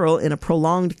peril in a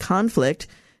prolonged conflict.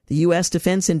 The U.S.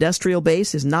 Defense Industrial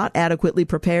Base is not adequately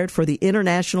prepared for the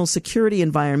international security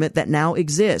environment that now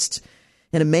exists.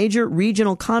 In a major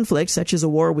regional conflict, such as a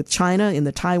war with China in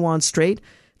the Taiwan Strait,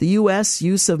 the U.S.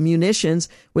 use of munitions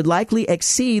would likely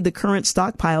exceed the current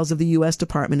stockpiles of the U.S.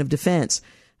 Department of Defense.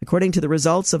 According to the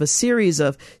results of a series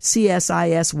of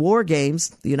CSIS war games,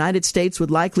 the United States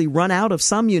would likely run out of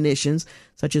some munitions,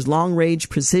 such as long-range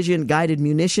precision-guided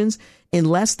munitions, in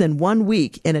less than 1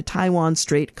 week in a Taiwan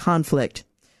Strait conflict.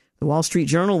 The Wall Street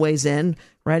Journal weighs in,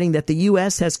 writing that the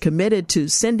U.S. has committed to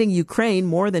sending Ukraine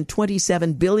more than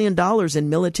 $27 billion in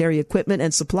military equipment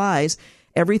and supplies,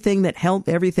 everything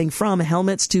from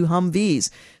helmets to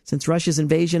Humvees, since Russia's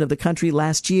invasion of the country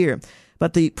last year.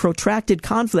 But the protracted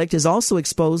conflict has also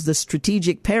exposed the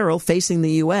strategic peril facing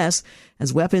the U.S.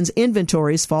 as weapons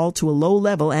inventories fall to a low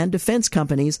level and defense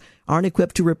companies aren't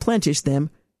equipped to replenish them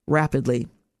rapidly.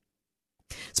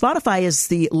 Spotify is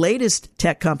the latest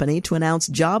tech company to announce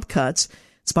job cuts.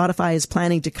 Spotify is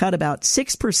planning to cut about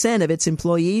 6% of its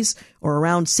employees, or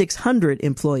around 600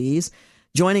 employees,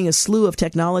 joining a slew of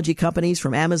technology companies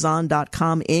from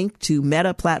Amazon.com Inc. to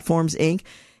Meta Platforms Inc.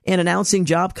 In announcing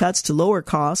job cuts to lower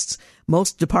costs,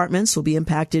 most departments will be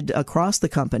impacted across the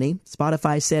company.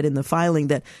 Spotify said in the filing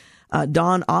that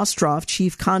Dawn Ostroff,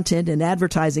 Chief Content and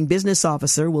Advertising Business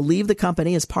Officer, will leave the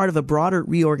company as part of a broader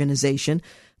reorganization.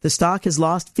 The stock has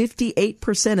lost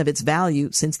 58% of its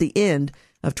value since the end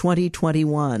of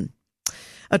 2021.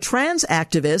 A trans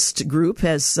activist group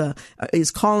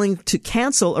is calling to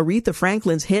cancel Aretha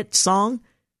Franklin's hit song,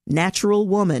 Natural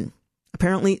Woman.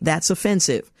 Apparently, that's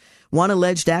offensive. One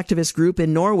alleged activist group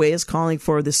in Norway is calling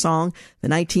for the song, the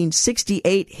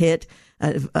 1968 hit,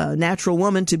 Natural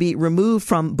Woman, to be removed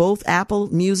from both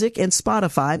Apple Music and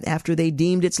Spotify after they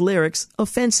deemed its lyrics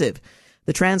offensive.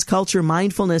 The Transculture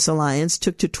Mindfulness Alliance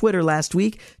took to Twitter last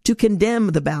week to condemn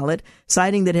the ballot,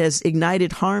 citing that it has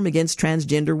ignited harm against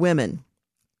transgender women,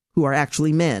 who are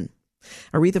actually men.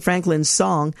 Aretha Franklin's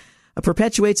song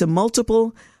perpetuates a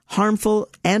multiple, harmful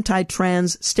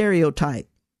anti-trans stereotype.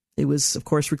 It was, of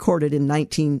course, recorded in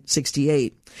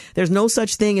 1968. There's no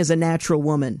such thing as a natural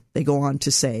woman, they go on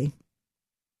to say.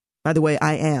 By the way,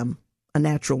 I am a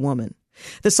natural woman.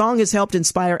 The song has helped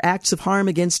inspire acts of harm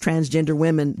against transgender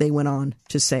women, they went on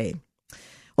to say.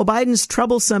 Well, Biden's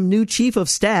troublesome new chief of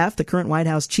staff, the current White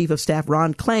House chief of staff,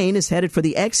 Ron Klain, is headed for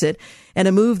the exit, and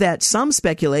a move that some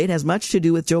speculate has much to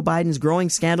do with Joe Biden's growing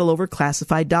scandal over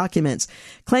classified documents.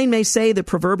 Klain may say the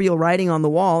proverbial writing on the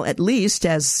wall, at least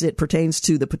as it pertains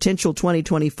to the potential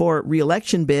 2024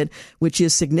 re-election bid, which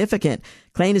is significant.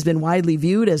 Klain has been widely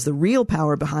viewed as the real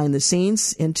power behind the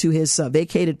scenes. Into his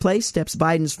vacated place steps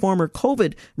Biden's former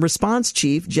COVID response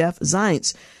chief, Jeff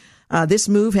Zients. This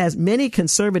move has many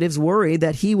conservatives worried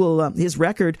that his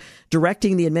record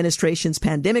directing the administration's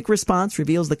pandemic response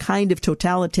reveals the kind of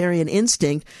totalitarian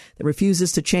instinct that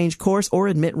refuses to change course or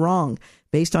admit wrong.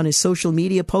 Based on his social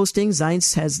media postings,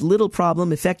 Zients has little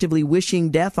problem effectively wishing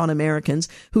death on Americans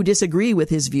who disagree with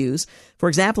his views. For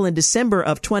example, in December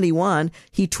of 21,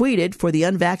 he tweeted, "For the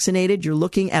unvaccinated, you're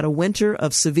looking at a winter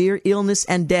of severe illness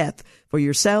and death. For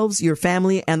yourselves, your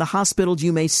family, and the hospitals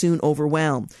you may soon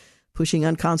overwhelm." Pushing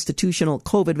unconstitutional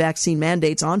COVID vaccine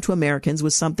mandates onto Americans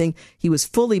was something he was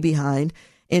fully behind.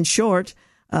 In short,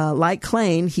 like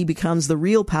Klain, he becomes the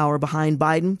real power behind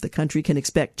Biden. The country can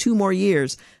expect 2 more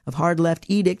years of hard-left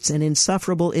edicts and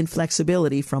insufferable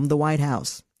inflexibility from the White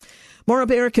House. More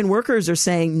American workers are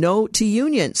saying no to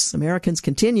unions. Americans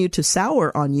continue to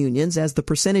sour on unions as the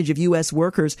percentage of U.S.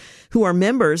 workers who are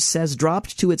members has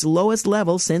dropped to its lowest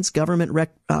level since government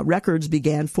records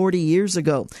began 40 years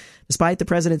ago. Despite the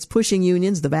president's pushing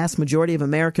unions, the vast majority of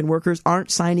American workers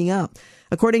aren't signing up.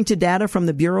 According to data from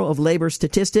the Bureau of Labor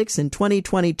Statistics, in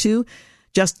 2022,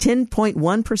 just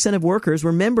 10.1% of workers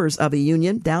were members of a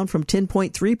union, down from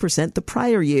 10.3% the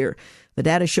prior year. The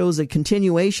data shows a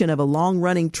continuation of a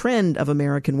long-running trend of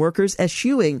American workers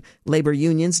eschewing labor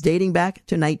unions dating back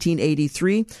to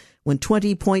 1983, when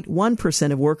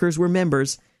 20.1% of workers were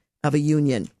members of a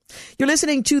union. You're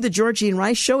listening to the Georgene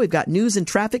Rice Show. We've got news and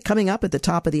traffic coming up at the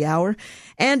top of the hour.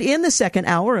 And in the second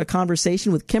hour, a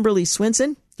conversation with Kimberly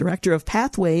Swenson, director of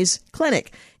Pathways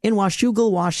Clinic in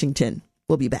Washougal, Washington.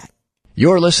 We'll be back.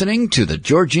 You're listening to the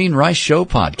Georgene Rice Show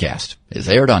podcast. It's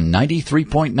aired on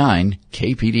 93.9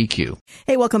 KPDQ.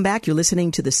 Hey, welcome back. You're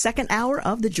listening to the second hour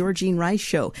of the Georgene Rice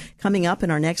Show. Coming up in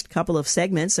our next couple of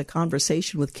segments, a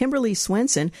conversation with Kimberly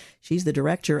Swenson. She's the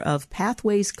director of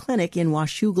Pathways Clinic in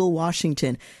Washougal,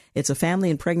 Washington. It's a family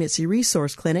and pregnancy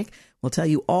resource clinic. We'll tell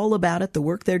you all about it, the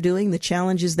work they're doing, the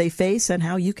challenges they face, and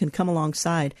how you can come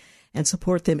alongside and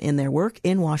support them in their work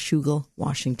in Washougal,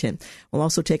 Washington. We'll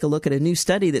also take a look at a new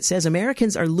study that says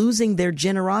Americans are losing their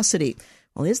generosity.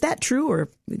 Well, is that true, or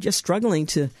just struggling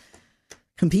to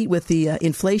compete with the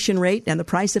inflation rate and the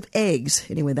price of eggs?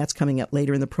 Anyway, that's coming up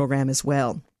later in the program as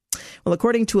well. Well,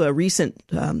 according to a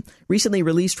recently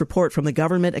released report from the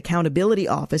Government Accountability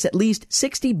Office, at least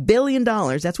 $60 billion,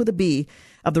 that's with a B,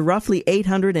 of the roughly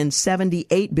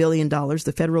 $878 billion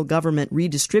the federal government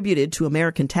redistributed to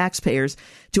American taxpayers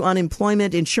to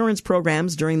unemployment insurance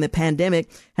programs during the pandemic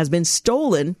has been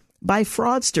stolen by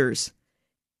fraudsters.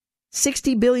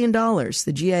 $60 billion.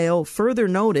 The GAO further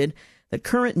noted that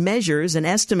current measures and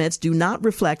estimates do not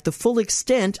reflect the full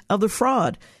extent of the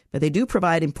fraud, but they do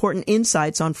provide important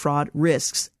insights on fraud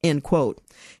risks, end quote.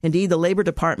 Indeed, the Labor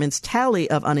Department's tally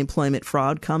of unemployment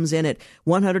fraud comes in at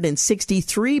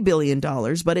 $163 billion,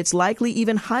 but it's likely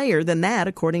even higher than that,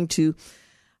 according to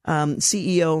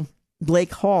CEO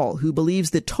Blake Hall, who believes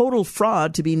the total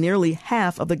fraud to be nearly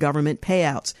half of the government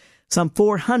payouts, some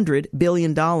 $400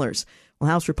 billion. Well,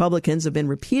 House Republicans have been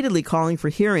repeatedly calling for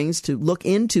hearings to look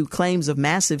into claims of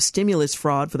massive stimulus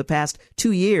fraud for the past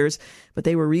 2 years, but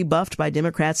they were rebuffed by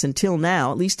Democrats until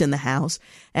now, at least in the House.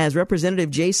 As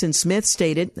Representative Jason Smith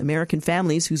stated, American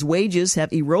families whose wages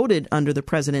have eroded under the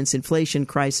president's inflation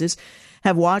crisis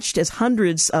have watched as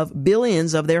hundreds of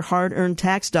billions of their hard-earned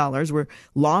tax dollars were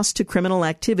lost to criminal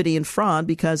activity and fraud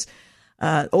because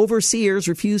overseers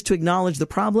refused to acknowledge the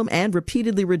problem and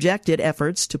repeatedly rejected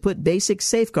efforts to put basic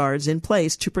safeguards in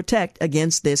place to protect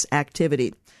against this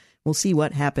activity. We'll see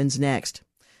what happens next.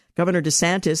 Governor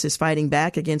DeSantis is fighting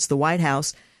back against the White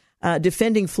House,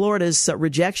 defending Florida's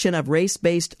rejection of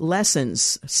race-based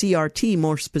lessons, CRT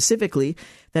more specifically,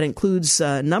 that includes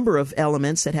a number of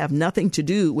elements that have nothing to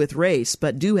do with race,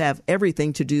 but do have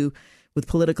everything to do with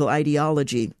political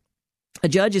ideology. A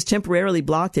judge has temporarily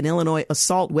blocked an Illinois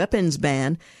assault weapons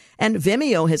ban, and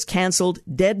Vimeo has canceled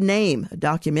Dead Name, a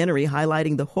documentary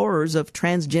highlighting the horrors of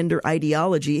transgender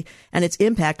ideology and its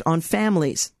impact on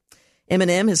families.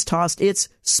 M&M has tossed its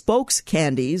spokes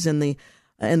candies in the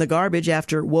garbage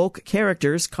after woke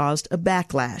characters caused a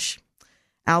backlash.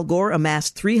 Al Gore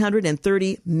amassed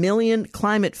 $330 million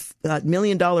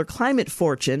climate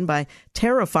fortune by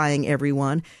terrifying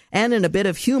everyone. And in a bit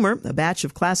of humor, a batch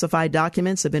of classified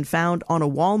documents have been found on a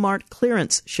Walmart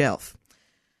clearance shelf.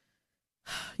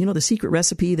 You know, the secret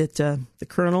recipe that the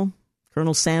Colonel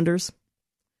Sanders,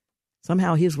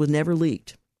 somehow his was never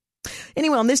leaked.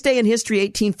 Anyway, on this day in history,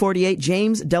 1848,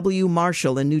 James W.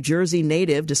 Marshall, a New Jersey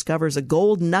native, discovers a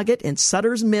gold nugget in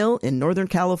Sutter's Mill in Northern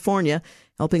California,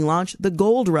 helping launch the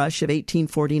gold rush of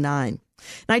 1849.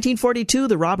 1942,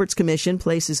 the Roberts Commission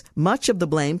places much of the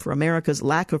blame for America's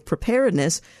lack of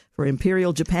preparedness for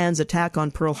Imperial Japan's attack on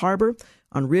Pearl Harbor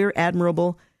on Rear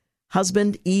Admiral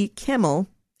Husband E. Kimmel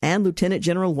and Lieutenant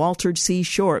General Walter C.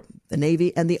 Short, the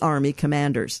Navy and the Army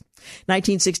commanders.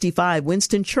 1965,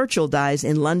 Winston Churchill dies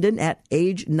in London at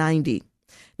age 90.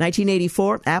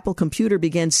 1984, Apple Computer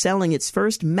begins selling its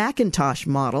first Macintosh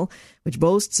model, which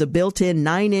boasts a built-in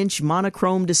 9-inch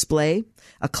monochrome display,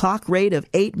 a clock rate of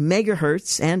 8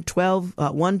 megahertz, and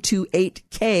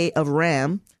 128K of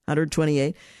RAM,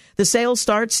 128. The sale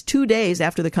starts 2 days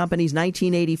after the company's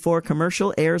 1984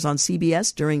 commercial airs on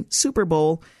CBS during Super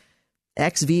Bowl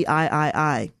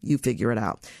XVIII. You figure it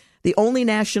out. The only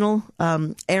national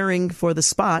airing for the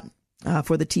spot,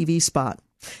 for the TV spot.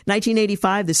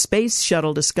 1985, the Space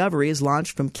Shuttle Discovery is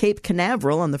launched from Cape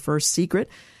Canaveral on the first secret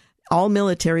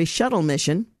all-military shuttle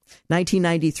mission.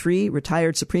 1993,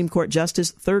 retired Supreme Court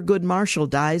Justice Thurgood Marshall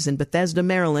dies in Bethesda,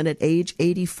 Maryland at age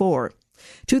 84.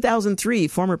 2003,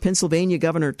 former Pennsylvania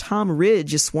Governor Tom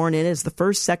Ridge is sworn in as the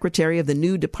first secretary of the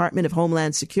new Department of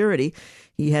Homeland Security.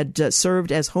 He had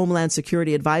served as Homeland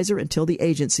Security Advisor until the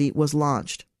agency was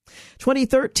launched.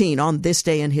 2013, on this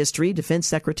day in history, Defense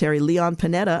Secretary Leon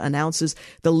Panetta announces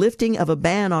the lifting of a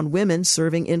ban on women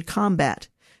serving in combat.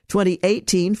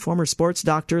 2018, former sports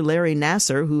doctor Larry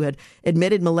Nassar, who had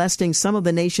admitted molesting some of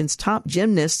the nation's top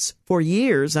gymnasts for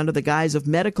years under the guise of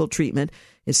medical treatment,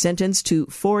 is sentenced to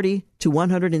 40 to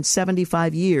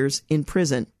 175 years in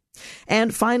prison.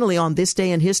 And finally, on this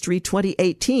day in history,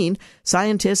 2018,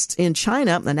 scientists in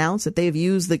China announced that they have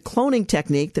used the cloning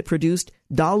technique that produced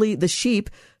Dolly the sheep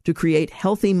to create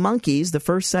healthy monkeys, the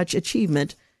first such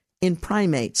achievement in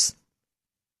primates.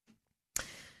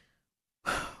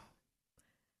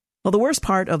 Well, the worst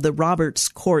part of the Roberts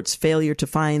Court's failure to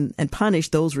find and punish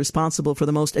those responsible for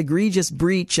the most egregious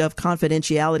breach of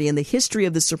confidentiality in the history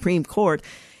of the Supreme Court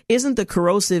isn't the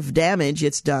corrosive damage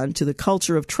it's done to the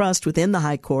culture of trust within the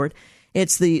High Court.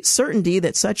 It's the certainty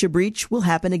that such a breach will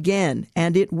happen again,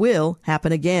 and it will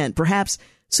happen again, perhaps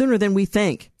sooner than we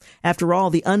think. After all,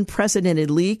 the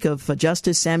unprecedented leak of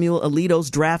Justice Samuel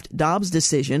Alito's draft Dobbs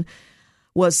decision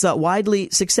was widely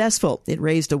successful. It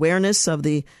raised awareness of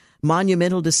the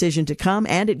monumental decision to come,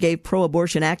 and it gave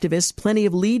pro-abortion activists plenty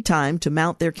of lead time to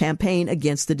mount their campaign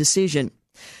against the decision.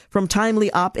 From timely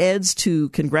op-eds to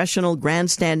congressional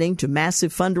grandstanding to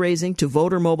massive fundraising to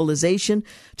voter mobilization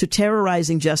to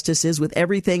terrorizing justices with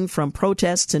everything from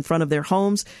protests in front of their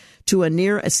homes to a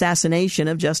near assassination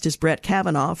of Justice Brett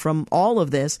Kavanaugh, from all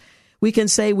of this, we can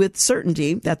say with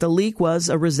certainty that the leak was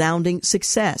a resounding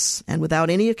success, and without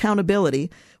any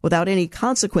accountability, without any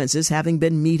consequences having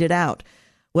been meted out.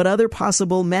 What other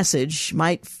possible message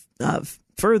might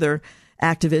further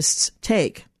activists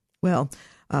take? Well,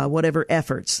 whatever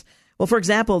efforts. Well, for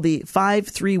example, the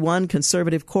 5-3-1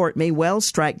 conservative court may well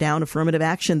strike down affirmative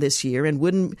action this year, and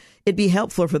wouldn't it be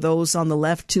helpful for those on the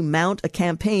left to mount a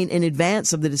campaign in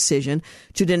advance of the decision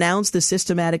to denounce the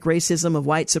systematic racism of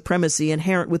white supremacy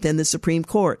inherent within the Supreme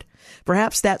Court?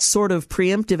 Perhaps that sort of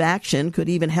preemptive action could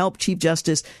even help Chief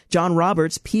Justice John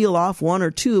Roberts peel off one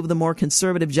or two of the more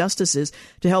conservative justices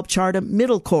to help chart a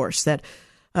middle course that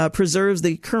preserves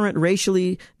the current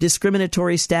racially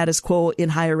discriminatory status quo in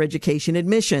higher education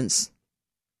admissions.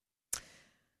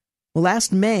 Well,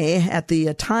 last May, at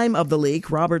the time of the leak,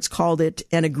 Roberts called it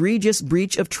an egregious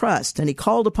breach of trust, and he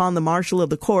called upon the marshal of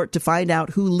the court to find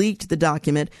out who leaked the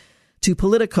document to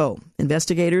Politico.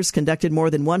 Investigators conducted more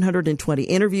than 120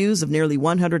 interviews of nearly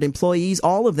 100 employees.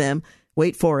 All of them,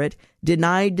 wait for it,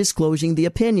 denied disclosing the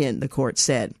opinion, the court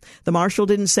said. The marshal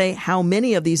didn't say how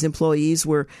many of these employees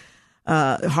were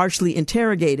harshly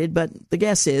interrogated, but the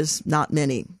guess is not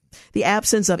many. The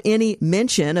absence of any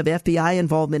mention of FBI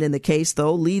involvement in the case,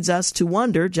 though, leads us to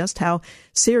wonder just how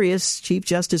serious Chief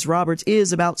Justice Roberts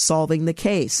is about solving the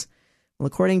case. Well,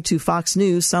 according to Fox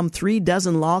News, some 36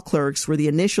 law clerks were the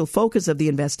initial focus of the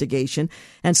investigation,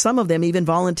 and some of them even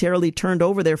voluntarily turned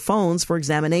over their phones for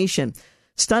examination.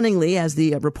 Stunningly, as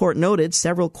the report noted,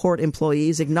 several court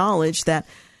employees acknowledged that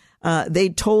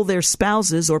they'd told their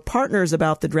spouses or partners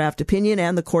about the draft opinion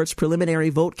and the court's preliminary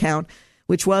vote count,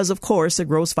 which was, of course, a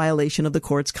gross violation of the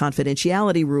court's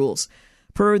confidentiality rules.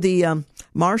 Per the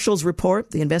marshal's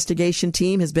report, the investigation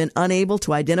team has been unable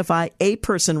to identify a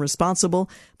person responsible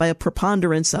by a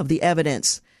preponderance of the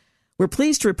evidence. We're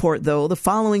pleased to report, though, the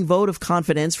following vote of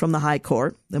confidence from the High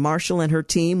Court. The marshal and her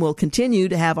team will continue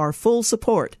to have our full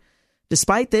support.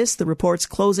 Despite this, the report's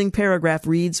closing paragraph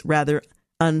reads rather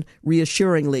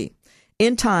unreassuringly.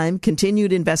 In time,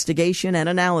 continued investigation and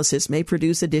analysis may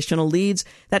produce additional leads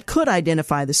that could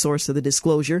identify the source of the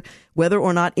disclosure. Whether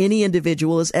or not any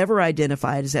individual is ever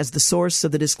identified as the source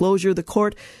of the disclosure, the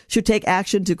court should take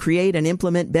action to create and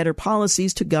implement better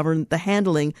policies to govern the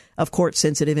handling of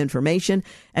court-sensitive information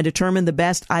and determine the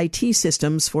best IT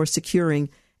systems for securing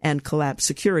and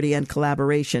security and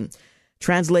collaboration.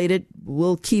 Translated,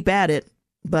 we'll keep at it,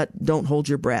 but don't hold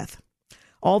your breath.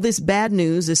 All this bad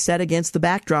news is set against the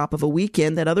backdrop of a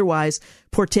weekend that otherwise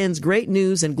portends great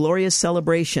news and glorious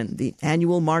celebration, the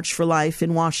annual March for Life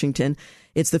in Washington.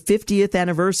 It's the 50th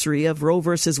anniversary of Roe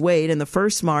v. Wade and the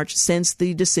first march since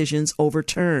the decision's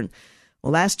overturn.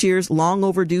 Well, last year's long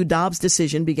overdue Dobbs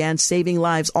decision began saving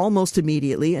lives almost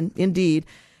immediately. And indeed,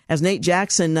 as Nate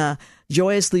Jackson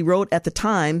joyously wrote at the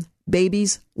time,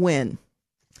 babies win.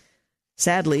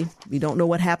 Sadly, we don't know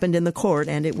what happened in the court,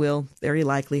 and it will very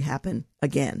likely happen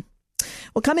again.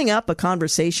 Well, coming up, a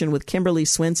conversation with Kimberly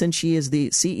Swenson. She is the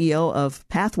CEO of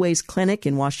Pathways Clinic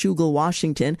in Washougal,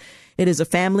 Washington. It is a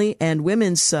family and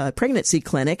women's pregnancy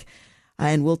clinic,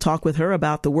 and we'll talk with her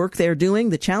about the work they're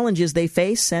doing, the challenges they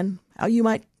face, and how you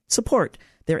might support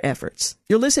their efforts.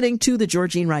 You're listening to The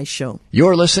Georgene Rice Show.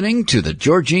 You're listening to The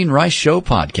Georgene Rice Show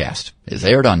podcast. It's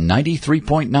aired on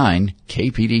 93.9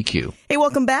 KPDQ. Hey,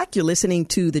 welcome back. You're listening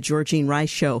to The Georgene Rice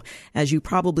Show. As you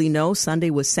probably know, Sunday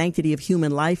was Sanctity of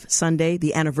Human Life Sunday.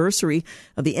 The anniversary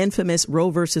of the infamous Roe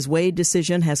v. Wade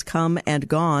decision has come and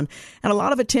gone, and a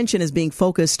lot of attention is being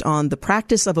focused on the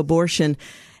practice of abortion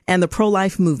and the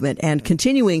pro-life movement, and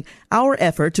continuing our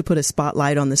effort to put a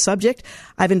spotlight on the subject,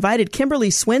 I've invited Kimberly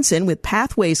Swenson with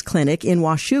Pathways Clinic in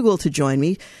Washougal to join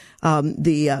me.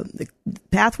 The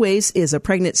Pathways is a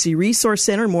pregnancy resource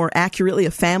center, more accurately,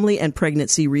 a family and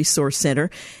pregnancy resource center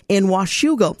in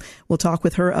Washougal. We'll talk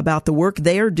with her about the work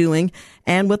they are doing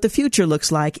and what the future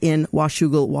looks like in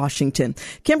Washougal, Washington.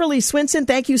 Kimberly Swenson,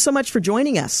 thank you so much for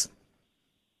joining us.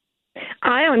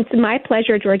 It's my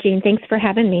pleasure, Georgene. Thanks for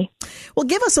having me. Well,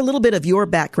 give us a little bit of your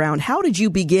background. How did you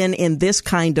begin in this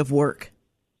kind of work?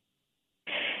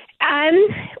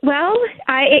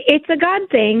 It's a God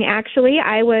thing, actually.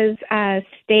 I was a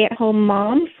stay-at-home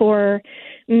mom for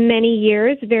many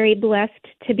years, very blessed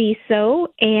to be so.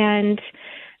 And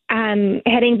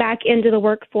heading back into the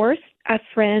workforce, a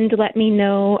friend let me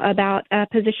know about a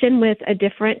position with a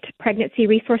different pregnancy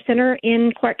resource center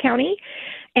in Clark County.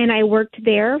 And I worked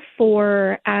there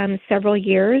for several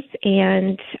years,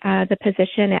 and the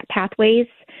position at Pathways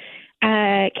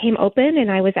came open, and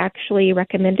I was actually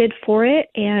recommended for it,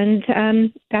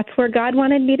 and that's where God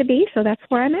wanted me to be, so that's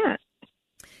where I'm at.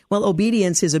 Well,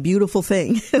 obedience is a beautiful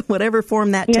thing, whatever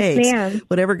form that takes,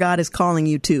 whatever God is calling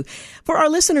you to. For our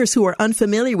listeners who are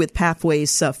unfamiliar with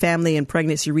Pathways Family and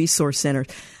Pregnancy Resource Center,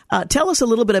 tell us a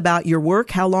little bit about your work,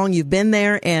 how long you've been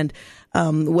there, and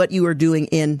what you are doing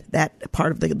in that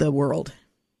part of the world.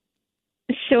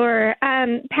 Sure.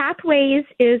 Pathways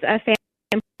is a family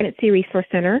and pregnancy resource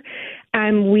center.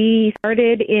 We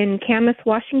started in Camas,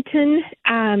 Washington.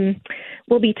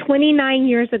 Will be 29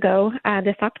 years ago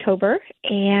this October,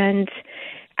 and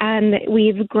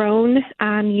we've grown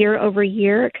year over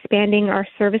year, expanding our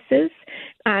services.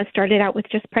 Started out with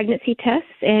just pregnancy tests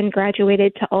and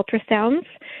graduated to ultrasounds.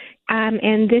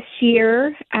 And this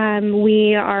year,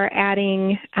 we are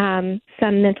adding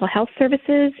some mental health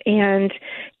services and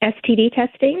STD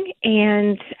testing,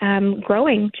 and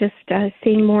growing, just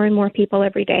seeing more and more people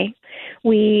every day.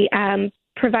 We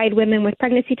provide women with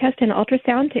pregnancy tests and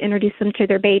ultrasound to introduce them to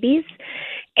their babies.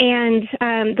 And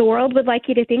the world would like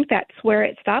you to think that's where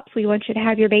it stops. We want you to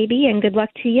have your baby, and good luck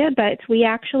to you. But we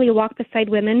actually walk beside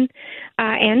women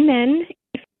and men,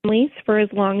 families, for as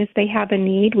long as they have a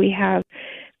need. We have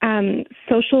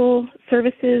social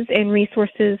services and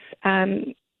resources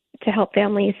to help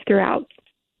families throughout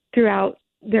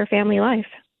their family life.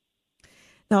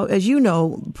 Now, as you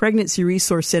know, pregnancy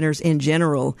resource centers in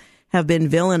general have been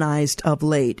villainized of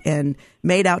late and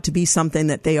made out to be something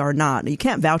that they are not. You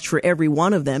can't vouch for every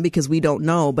one of them because we don't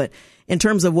know, but in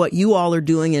terms of what you all are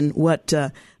doing and what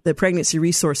the pregnancy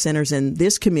resource centers in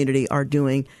this community are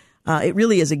doing, it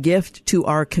really is a gift to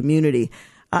our community.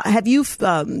 Have you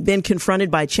been confronted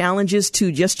by challenges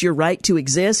to just your right to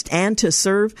exist and to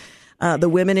serve the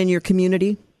women in your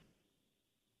community?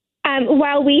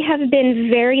 While we have been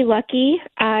very lucky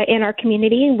in our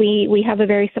community, we have a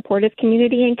very supportive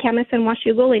community in Camas and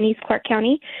Washougal in East Clark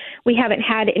County. We haven't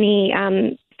had any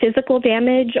physical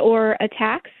damage or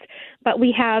attacks, but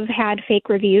we have had fake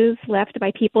reviews left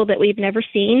by people that we've never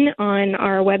seen on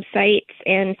our websites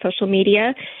and social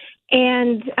media.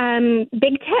 And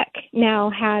Big Tech now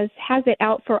has it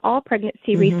out for all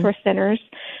pregnancy resource centers.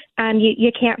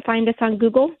 You can't find us on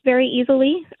Google very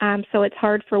easily, so it's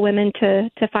hard for women to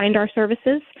find our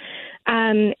services.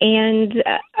 And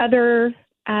other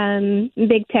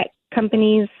Big Tech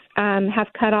companies have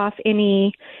cut off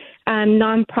any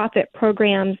nonprofit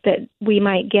programs that we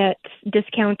might get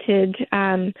discounted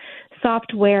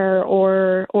software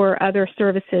or other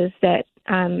services that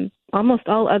almost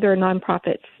all other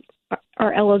nonprofits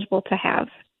are eligible to have.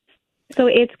 So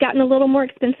it's gotten a little more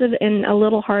expensive and a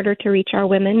little harder to reach our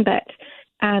women, but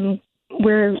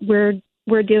we're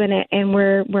doing it, and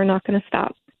we're not going to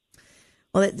stop.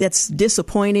 Well, that's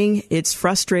disappointing. It's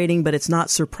frustrating, but it's not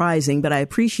surprising. But I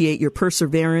appreciate your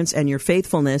perseverance and your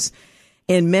faithfulness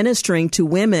in ministering to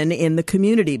women in the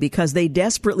community because they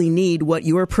desperately need what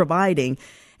you're providing.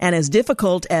 And as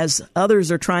difficult as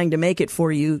others are trying to make it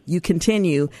for you, you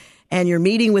continue. And you're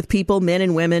meeting with people, men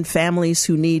and women, families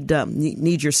who need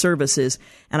your services.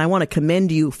 And I want to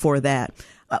commend you for that.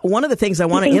 One of the things I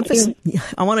wanted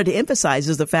to emphasize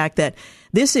is the fact that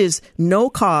this is no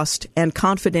cost and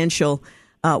confidential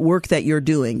work that you're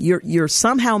doing. You're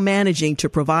somehow managing to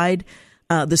provide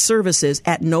the services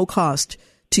at no cost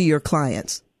to your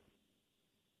clients.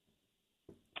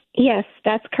 Yes,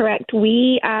 that's correct.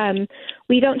 We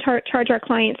don't charge our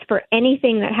clients for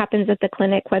anything that happens at the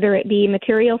clinic, whether it be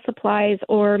material supplies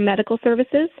or medical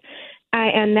services,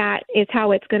 and that is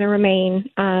how it's going to remain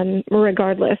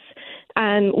regardless.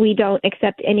 We don't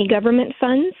accept any government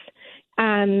funds,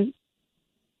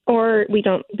 or we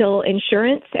don't bill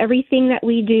insurance. Everything that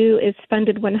we do is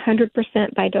funded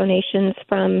 100% by donations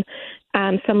from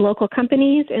some local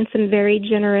companies and some very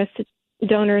generous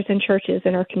donors and churches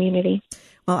in our community.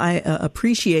 Well, I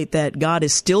appreciate that God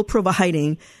is still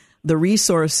providing the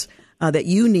resource that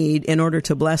you need in order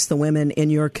to bless the women in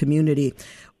your community.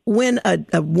 When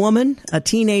a woman, a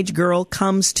teenage girl,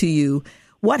 comes to you,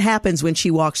 what happens when she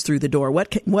walks through the door?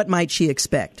 What might she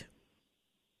expect?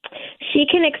 She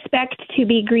can expect to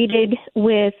be greeted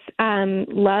with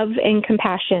love and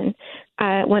compassion,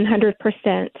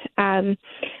 100%.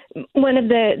 One of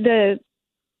the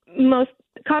most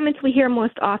comments we hear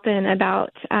most often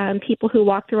about people who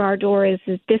walk through our door is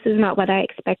this is not what I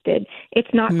expected.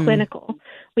 It's not clinical.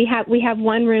 We have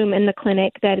one room in the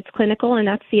clinic that is clinical, and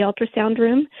that's the ultrasound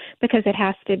room because it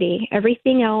has to be.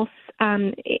 Everything else,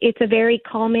 it's a very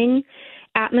calming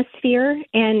atmosphere,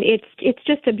 and it's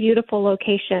just a beautiful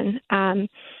location.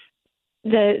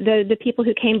 The people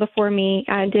who came before me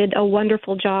did a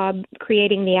wonderful job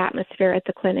creating the atmosphere at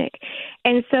the clinic.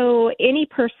 And so any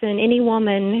person, any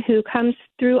woman who comes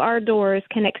through our doors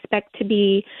can expect to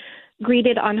be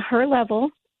greeted on her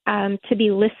level, to be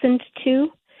listened to,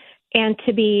 and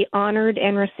to be honored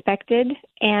and respected.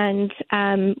 And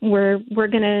we're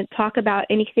going to talk about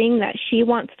anything that she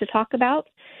wants to talk about.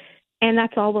 And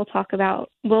that's all we'll talk about.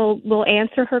 We'll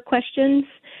answer her questions.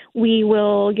 We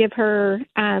will give her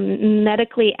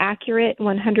medically accurate,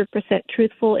 100%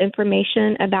 truthful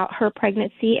information about her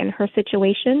pregnancy and her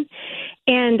situation.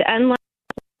 And unlike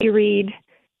what you read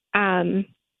in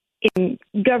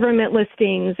government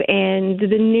listings and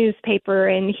the newspaper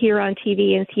and here on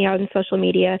TV and see on social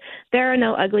media. There are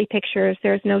no ugly pictures.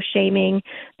 There's no shaming.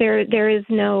 There is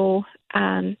no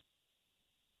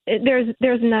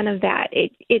there's none of that.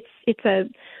 It's a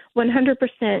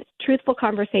 100% truthful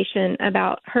conversation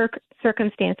about her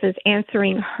circumstances,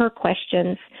 answering her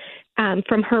questions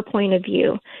from her point of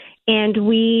view. And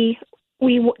we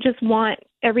just want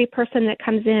every person that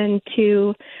comes in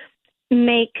to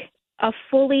make a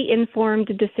fully informed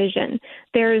decision.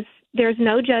 There's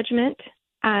no judgment.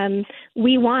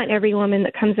 We want every woman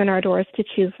that comes in our doors to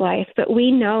choose life, but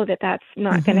we know that that's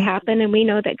not going to happen, and we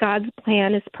know that God's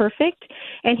plan is perfect,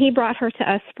 and He brought her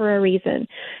to us for a reason.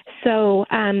 So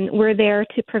we're there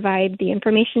to provide the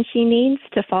information she needs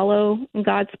to follow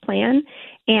God's plan,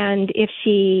 and if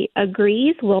she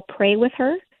agrees, we'll pray with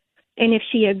her, and if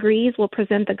she agrees, we'll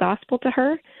present the gospel to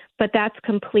her, but that's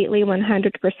completely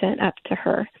 100% up to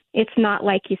her. It's not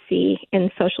like you see in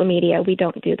social media. We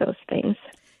don't do those things.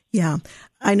 Yeah.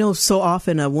 I know so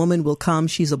often a woman will come,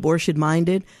 she's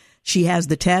abortion-minded, she has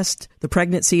the test, the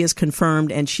pregnancy is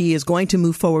confirmed, and she is going to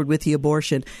move forward with the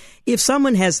abortion. If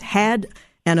someone has had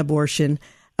an abortion,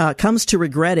 comes to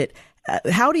regret it,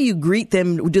 how do you greet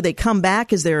them? Do they come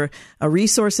back? Is there a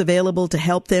resource available to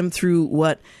help them through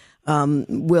what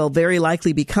will very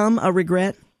likely become a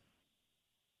regret?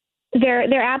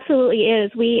 There absolutely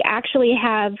is. We actually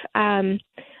have,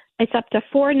 it's up to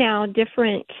 4 now,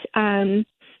 different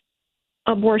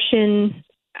abortion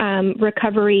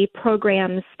recovery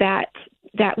programs that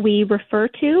we refer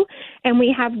to, and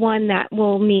we have one that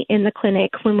will meet in the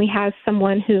clinic when we have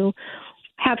someone who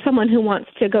wants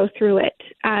to go through it.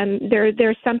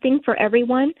 There's something for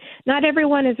everyone. Not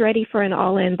everyone is ready for an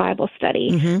all-in Bible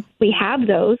study. Mm-hmm. We have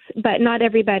those, but not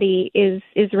everybody is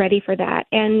ready for that.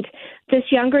 And this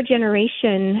younger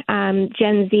generation,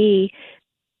 Gen Z,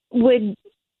 would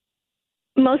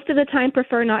most of the time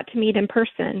prefer not to meet in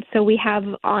person. So we have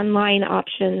online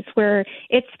options where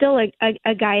it's still a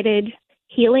guided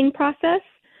healing process,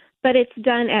 but it's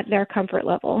done at their comfort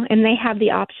level, and they have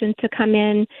the option to come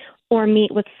in or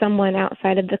meet with someone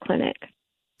outside of the clinic.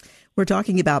 We're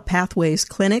talking about Pathways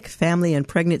Clinic, Family and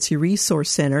Pregnancy Resource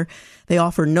Center. They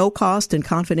offer no-cost and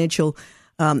confidential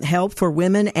help for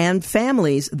women and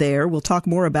families there. We'll talk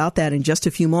more about that in just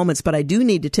a few moments, but I do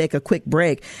need to take a quick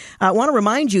break. I want to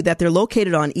remind you that they're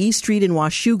located on E Street in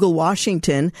Washougal,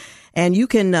 Washington, and you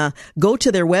can go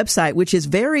to their website, which is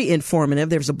very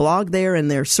informative. There's a blog there, and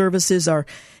their services are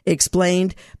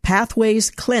explained,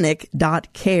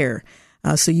 pathwaysclinic.care.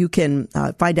 So you can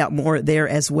find out more there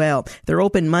as well. They're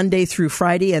open Monday through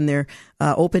Friday, and their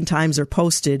open times are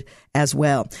posted as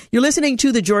well. You're listening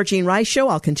to The Georgene Rice Show.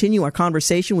 I'll continue our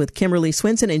conversation with Kimberly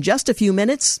Swinson in just a few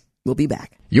minutes. We'll be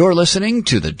back. You're listening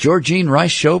to The Georgene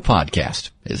Rice Show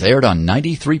podcast. It's aired on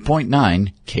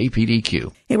 93.9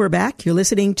 KPDQ. Hey, we're back. You're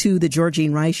listening to The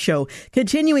Georgene Rice Show.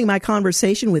 Continuing my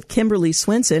conversation with Kimberly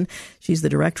Swinson. She's the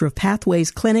director of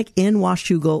Pathways Clinic in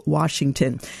Washougal,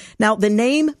 Washington. Now, the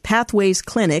name Pathways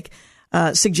Clinic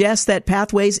suggests that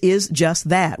Pathways is just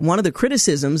that. One of the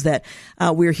criticisms that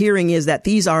we're hearing is that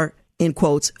these are, in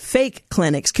quotes, fake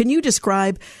clinics. Can you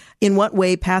describe in what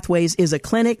way Pathways is a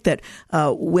clinic that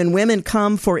when women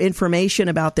come for information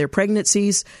about their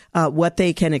pregnancies, what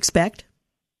they can expect?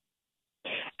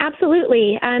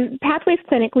 Absolutely. Pathways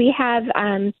Clinic, we have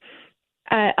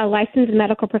a licensed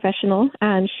medical professional.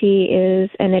 She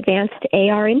is an advanced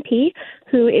ARNP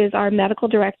who is our medical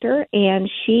director, and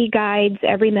she guides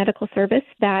every medical service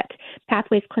that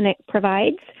Pathways Clinic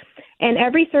provides. And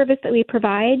every service that we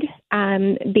provide,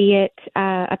 be it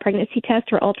a pregnancy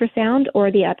test or ultrasound or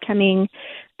the upcoming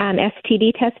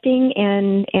STD testing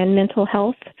and mental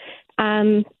health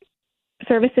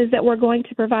services that we're going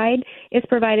to provide, is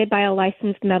provided by a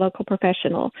licensed medical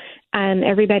professional.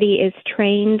 Everybody is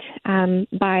trained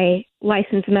by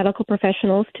licensed medical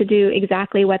professionals to do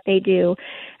exactly what they do.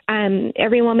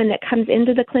 Every woman that comes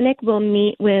into the clinic will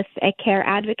meet with a care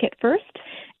advocate first,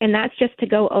 and that's just to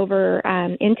go over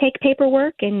intake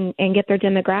paperwork and get their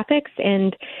demographics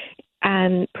and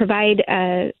provide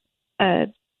a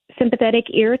sympathetic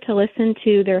ear to listen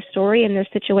to their story and their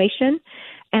situation.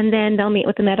 And then they'll meet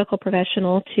with a medical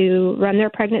professional to run their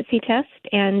pregnancy test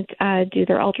and do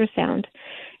their ultrasound.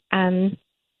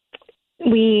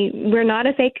 We're not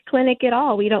a fake clinic at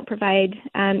all. We don't provide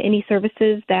any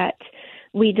services that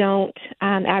we don't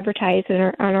advertise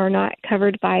and are not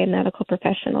covered by a medical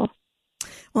professional.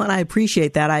 Well, and I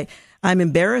appreciate that. I'm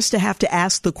embarrassed to have to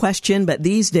ask the question, but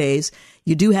these days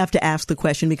you do have to ask the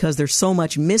question because there's so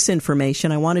much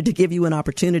misinformation. I wanted to give you an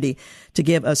opportunity to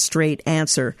give a straight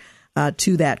answer.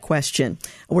 to that question.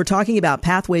 We're talking about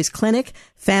Pathways Clinic,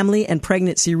 Family and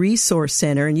Pregnancy Resource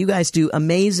Center, and you guys do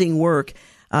amazing work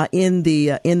in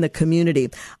the community.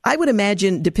 I would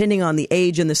imagine, depending on the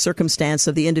age and the circumstance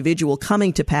of the individual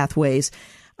coming to Pathways,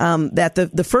 that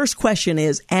the first question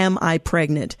is, am I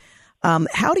pregnant?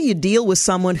 How do you deal with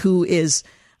someone who is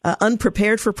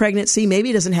unprepared for pregnancy,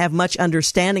 maybe doesn't have much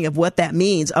understanding of what that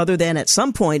means, other than at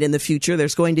some point in the future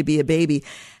there's going to be a baby?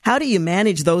 How do you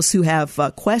manage those who have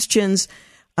questions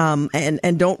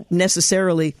and don't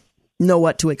necessarily know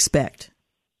what to expect?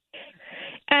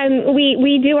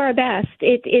 We do our best.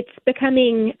 It's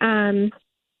becoming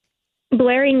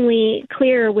blaringly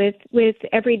clear with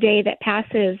every day that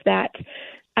passes that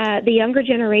the younger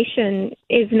generation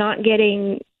is not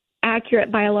getting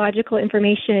accurate biological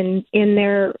information in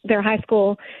their high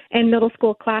school and middle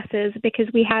school classes, because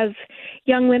we have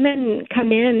young women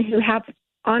come in who have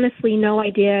honestly no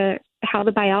idea how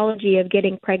the biology of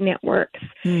getting pregnant works.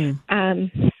 And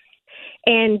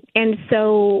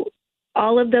so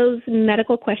all of those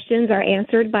medical questions are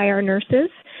answered by our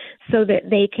nurses so that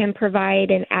they can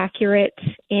provide an accurate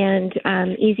and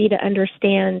easy to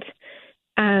understand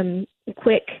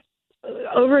quick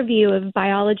overview of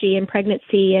biology and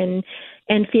pregnancy and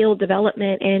fetal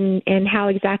development and how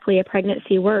exactly a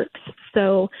pregnancy works.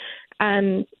 So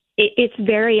it's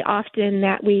very often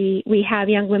that we have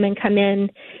young women come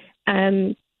in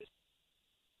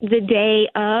the day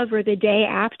of or the day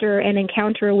after an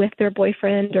encounter with their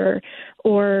boyfriend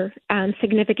or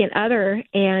significant other,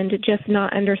 and just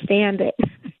not understand that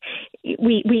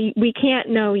we can't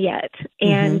know yet.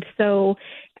 And so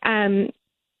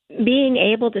being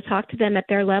able to talk to them at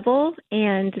their level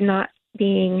and not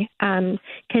being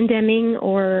condemning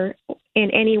or in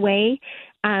any way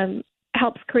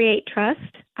helps create trust,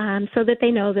 so that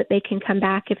they know that they can come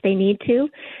back if they need to,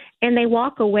 and they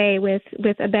walk away with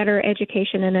a better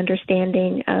education and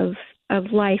understanding of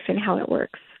life and how it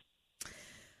works.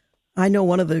 I know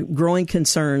one of the growing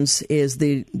concerns is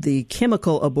the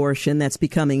chemical abortion that's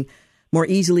becoming more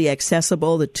easily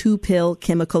accessible, the 2-pill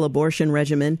chemical abortion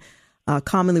regimen,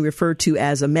 commonly referred to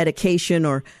as a medication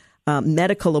or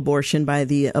medical abortion by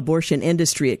the abortion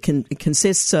industry. It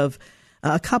consists of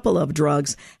a couple of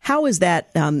drugs. How is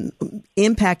that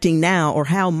impacting now, or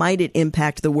how might it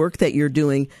impact the work that you're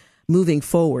doing moving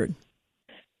forward?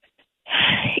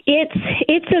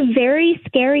 It's a very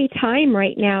scary time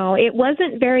right now. It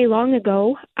wasn't very long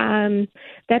ago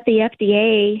that the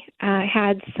FDA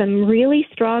had some really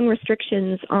strong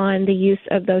restrictions on the use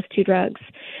of those two drugs.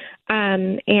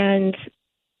 And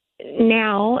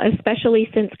now, especially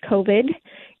since COVID,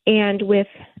 and with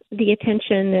the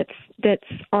attention that's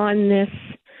on this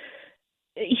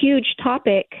huge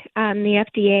topic, the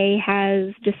FDA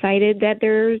has decided that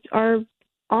there are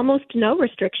almost no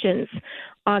restrictions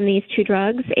on these two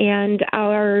drugs, and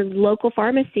our local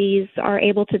pharmacies are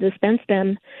able to dispense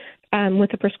them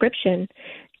with a prescription.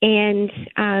 And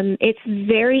it's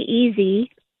very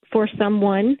easy for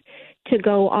someone to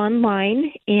go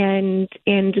online and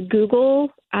Google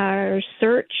or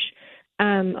search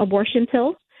abortion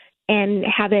pill and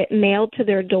have it mailed to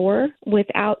their door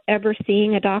without ever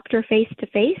seeing a doctor face to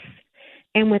face,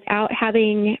 and without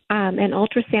having an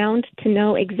ultrasound to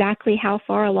know exactly how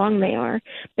far along they are,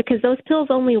 because those pills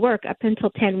only work up until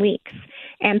 10 weeks,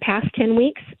 and past 10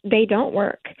 weeks, they don't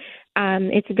work.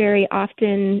 It's very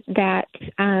often that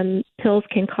pills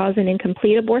can cause an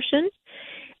incomplete abortion.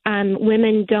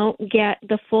 Women don't get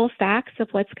the full facts of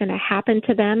what's going to happen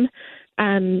to them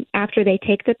after they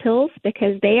take the pills,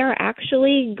 because they are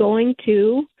actually going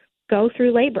to go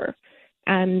through labor.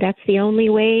 That's the only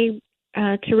way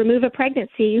to remove a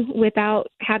pregnancy without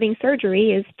having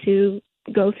surgery, is to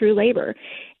go through labor.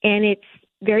 And it's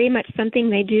very much something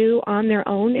they do on their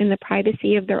own in the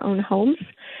privacy of their own homes.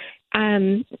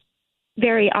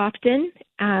 Very often,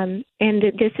 and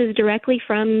this is directly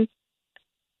from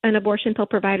an abortion pill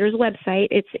provider's website.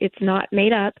 It's not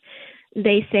made up.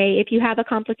 They say if you have a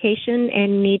complication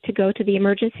and need to go to the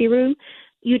emergency room,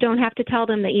 you don't have to tell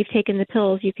them that you've taken the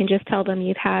pills. You can just tell them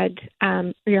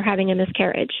you're having a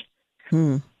miscarriage.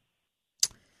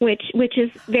 Which is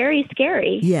very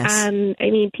scary. Yes.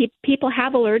 People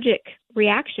have allergic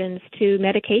reactions to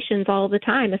medications all the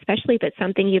time, especially if it's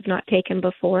something you've not taken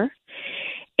before.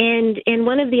 And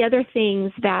one of the other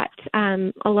things that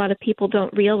a lot of people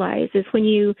don't realize is when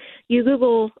you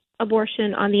Google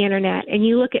abortion on the internet and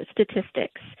you look at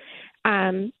statistics,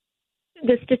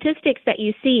 the statistics that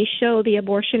you see show the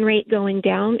abortion rate going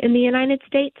down in the United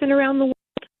States and around the world.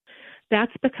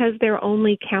 That's because they're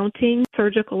only counting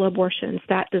surgical abortions.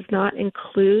 That does not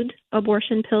include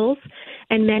abortion pills.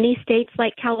 And many states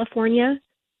like California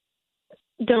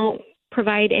don't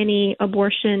provide any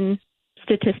abortion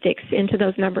statistics into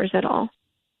those numbers at all.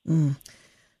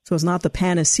 So it's not the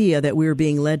panacea that we're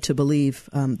being led to believe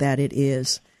that it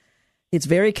is. It's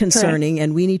very concerning, Correct.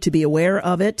 And we need to be aware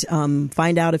of it,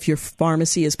 find out if your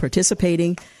pharmacy is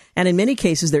participating. And in many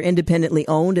cases, they're independently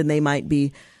owned, and they might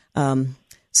be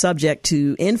subject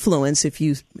to influence if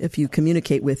you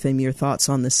communicate with them your thoughts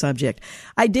on the subject.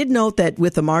 I did note that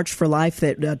with the March for Life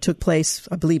that took place,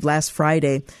 I believe, last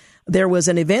Friday, there was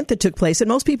an event that took place that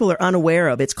most people are unaware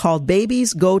of. It's called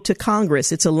Babies Go to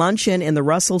Congress. It's a luncheon in the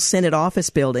Russell Senate office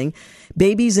building.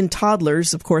 Babies and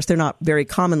toddlers, of course, they're not very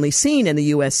commonly seen in the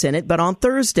U.S. Senate, but on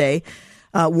Thursday,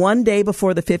 one day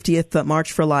before the 50th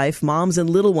March for Life, moms and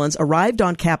little ones arrived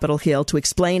on Capitol Hill to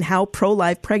explain how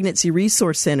pro-life pregnancy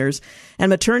resource centers and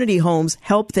maternity homes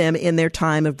help them in their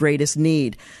time of greatest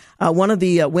need. One of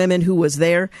the women who was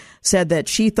there said that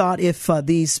she thought if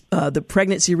the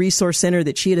pregnancy resource center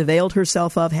that she had availed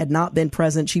herself of had not been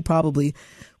present, she probably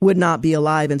would not be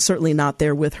alive, and certainly not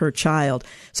there with her child.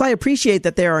 So I appreciate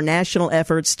that there are national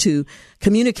efforts to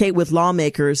communicate with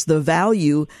lawmakers the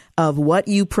value of what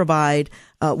you provide,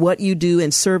 what you do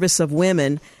in service of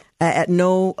women at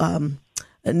no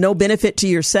benefit to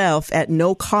yourself, at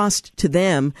no cost to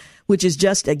them, which is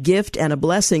just a gift and a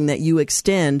blessing that you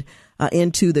extend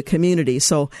into the community.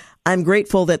 So I'm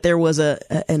grateful that there was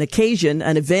an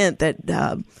event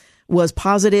that was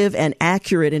positive and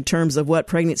accurate in terms of what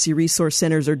pregnancy resource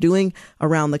centers are doing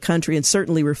around the country, and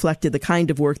certainly reflected the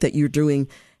kind of work that you're doing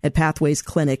at Pathways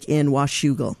Clinic in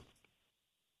Washougal.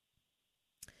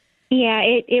 Yeah,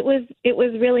 it was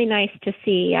really nice to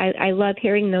see. I love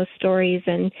hearing those stories,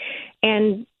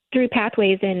 and through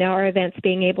Pathways and our events,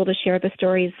 being able to share the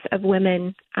stories of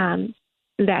women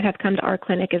that have come to our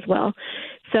clinic as well.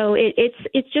 So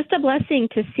it's just a blessing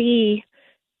to see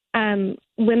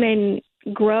women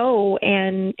grow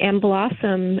and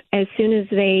blossom as soon as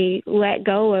they let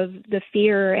go of the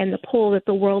fear and the pull that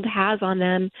the world has on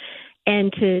them,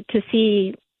 and to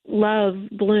see love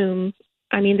bloom.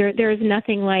 I mean, there is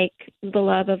nothing like the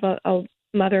love of a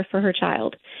mother for her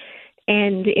child,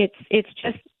 and it's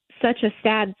just such a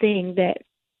sad thing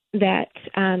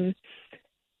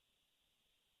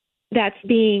that's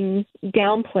being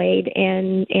downplayed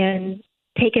and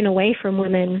taken away from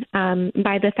women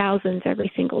by the thousands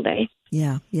every single day.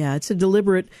 Yeah. It's a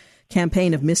deliberate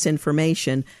campaign of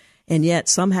misinformation, and yet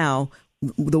somehow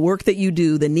the work that you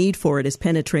do, the need for it, is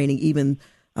penetrating even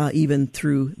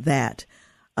through that.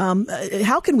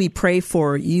 How can we pray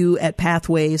for you at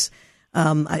Pathways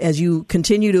as you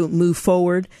continue to move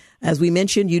forward? As we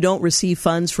mentioned, you don't receive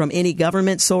funds from any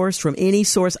government source, from any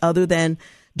source other than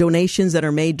donations that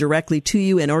are made directly to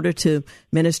you in order to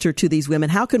minister to these women.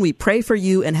 How can we pray for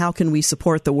you, and how can we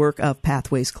support the work of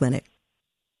Pathways Clinic?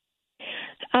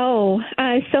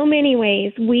 So many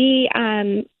ways. We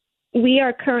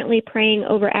are currently praying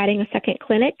over adding a second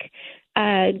clinic,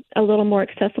 a little more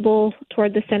accessible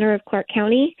toward the center of Clark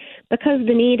County, because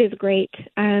the need is great.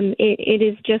 It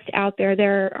is just out there.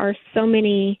 There are so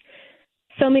many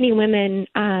women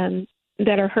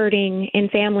that are hurting and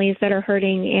families that are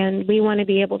hurting, and we want to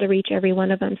be able to reach every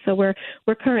one of them. So we're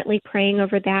currently praying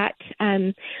over that.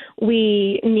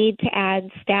 We need to add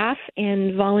staff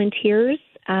and volunteers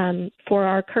for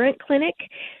our current clinic,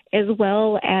 as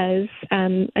well as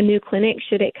a new clinic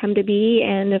should it come to be.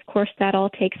 And of course, that all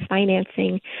takes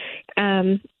financing.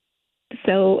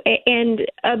 So, and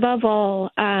above all,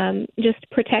 just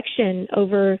protection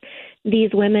over these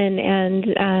women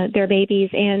and their babies,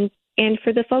 and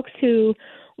for the folks who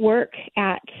work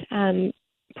at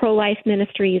pro-life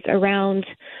ministries around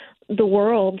the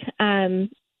world.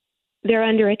 They're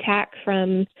under attack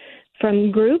from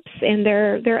groups, and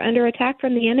they're under attack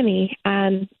from the enemy.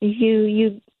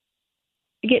 You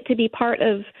get to be part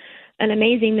of an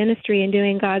amazing ministry and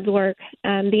doing God's work.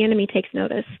 The enemy takes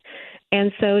notice,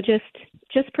 and so just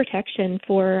protection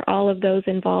for all of those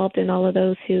involved and all of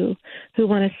those who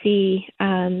want to see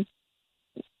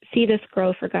this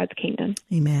grow for God's kingdom.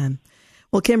 Amen.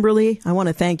 Well, Kimberly, I want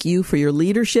to thank you for your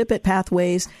leadership at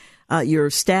Pathways. Your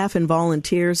staff and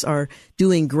volunteers are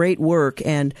doing great work.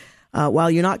 And while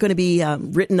you're not going to be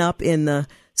written up in the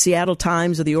Seattle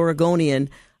Times or the Oregonian,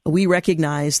 we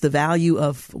recognize the value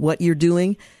of what you're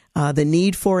doing, the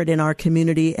need for it in our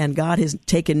community, and God has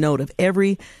taken note of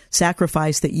every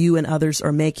sacrifice that you and others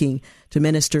are making to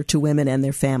minister to women and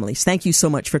their families. Thank you so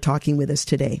much for talking with us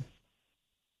today.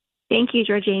 Thank you,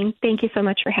 Georgene. Thank you so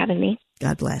much for having me.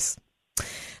 God bless.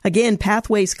 Again,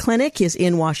 Pathways Clinic is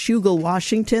in Washougal,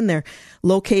 Washington. They're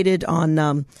located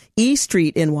on E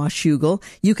Street in Washougal.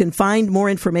 You can find more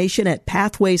information at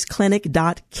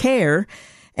pathwaysclinic.care.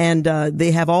 And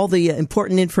they have all the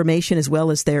important information as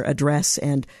well as their address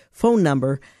and phone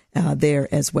number there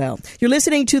as well. You're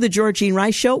listening to The Georgene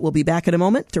Rice Show. We'll be back in a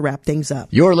moment to wrap things up.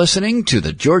 You're listening to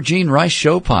The Georgene Rice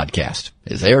Show podcast.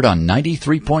 It's aired on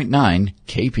 93.9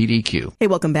 KPDQ. Hey,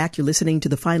 welcome back. You're listening to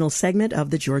the final segment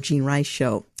of The Georgene Rice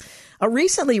Show. A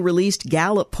recently released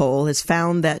Gallup poll has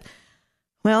found that,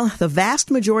 well, the vast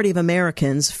majority of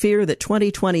Americans fear that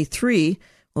 2023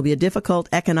 will be a difficult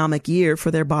economic year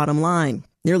for their bottom line.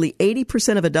 Nearly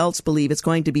 80% of adults believe it's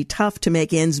going to be tough to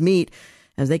make ends meet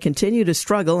as they continue to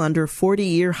struggle under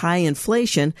 40-year high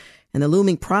inflation and the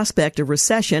looming prospect of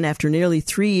recession after nearly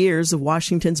 3 years of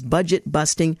Washington's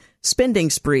budget-busting spending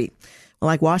spree. Well,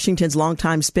 like Washington's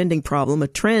longtime spending problem, a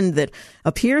trend that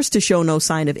appears to show no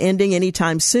sign of ending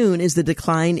anytime soon is the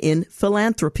decline in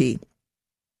philanthropy.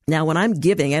 Now, when I'm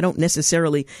giving, I don't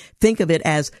necessarily think of it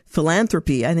as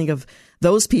philanthropy. I think of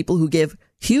those people who give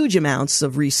huge amounts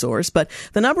of resource, but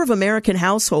the number of American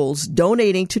households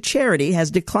donating to charity has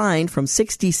declined from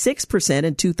 66%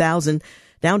 in 2000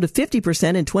 down to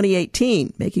 50% in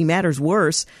 2018. Making matters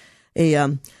worse,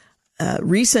 a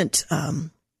recent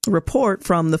report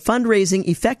from the Fundraising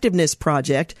Effectiveness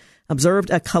Project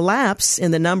observed a collapse in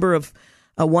the number of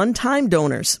one-time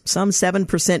donors. Some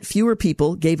 7% fewer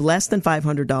people gave less than $500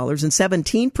 and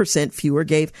 17% fewer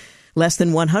gave less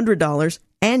than $100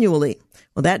 annually.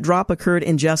 Well, that drop occurred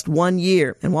in just 1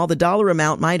 year. And while the dollar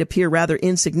amount might appear rather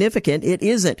insignificant, it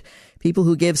isn't. People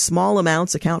who give small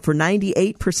amounts account for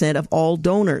 98% of all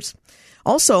donors.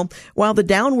 Also, while the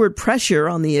downward pressure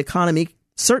on the economy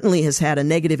certainly has had a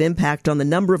negative impact on the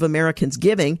number of Americans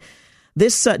giving,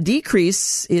 this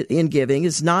decrease in giving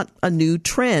is not a new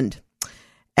trend.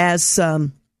 As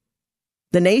the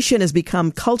nation has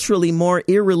become culturally more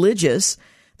irreligious,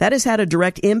 that has had a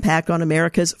direct impact on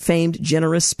America's famed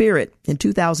generous spirit. In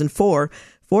 2004,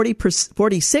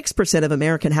 46% of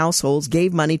American households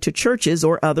gave money to churches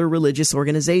or other religious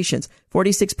organizations.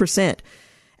 46%.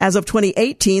 As of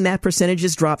 2018, that percentage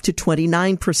has dropped to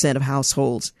 29% of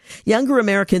households. Younger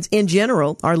Americans in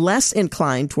general are less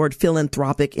inclined toward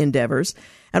philanthropic endeavors.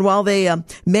 And while they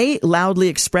may loudly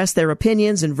express their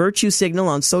opinions and virtue signal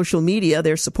on social media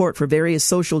their support for various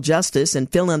social justice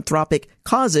and philanthropic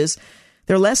causes,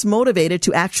 they're less motivated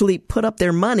to actually put up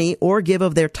their money or give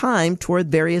of their time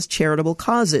toward various charitable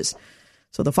causes.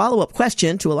 So the follow-up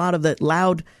question to a lot of the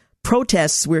loud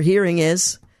protests we're hearing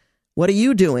is, what are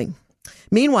you doing?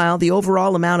 Meanwhile, the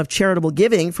overall amount of charitable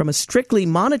giving from a strictly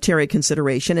monetary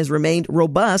consideration has remained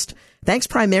robust, thanks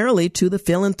primarily to the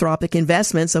philanthropic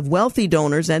investments of wealthy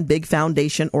donors and big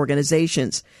foundation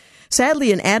organizations.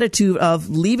 Sadly, an attitude of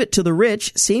leave it to the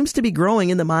rich seems to be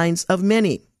growing in the minds of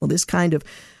many. Well, this kind of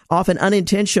often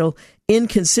unintentional,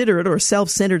 inconsiderate, or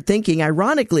self-centered thinking,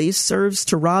 ironically, serves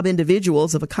to rob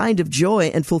individuals of a kind of joy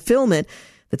and fulfillment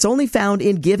that's only found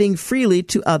in giving freely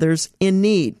to others in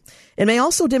need. It may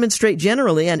also demonstrate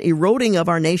generally an eroding of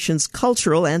our nation's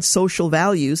cultural and social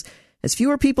values, as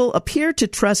fewer people appear to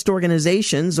trust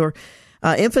organizations or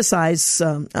empathize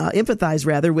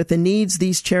with the needs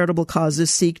these charitable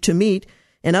causes seek to meet.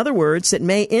 In other words, it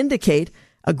may indicate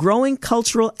a growing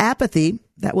cultural apathy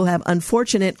that will have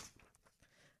unfortunate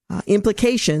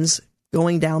implications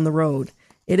going down the road.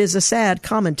 It is a sad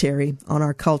commentary on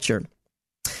our culture.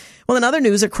 Well, in other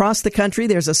news across the country,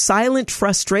 there's a silent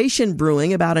frustration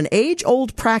brewing about an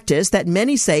age-old practice that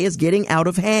many say is getting out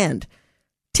of hand.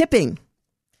 Tipping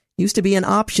used to be an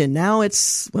option. Now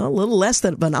it's, well, a little less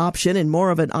than an option and more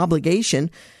of an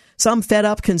obligation. Some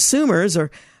fed-up consumers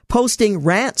are posting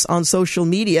rants on social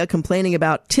media complaining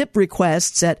about tip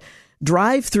requests at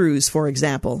drive-thrus, for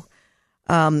example.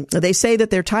 They say that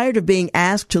they're tired of being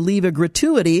asked to leave a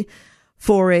gratuity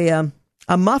for a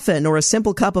muffin or a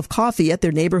simple cup of coffee at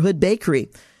their neighborhood bakery.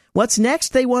 What's next,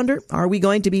 they wonder? Are we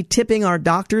going to be tipping our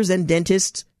doctors and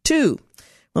dentists too?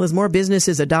 Well, as more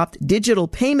businesses adopt digital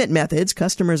payment methods,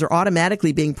 customers are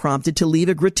automatically being prompted to leave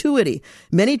a gratuity,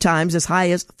 many times as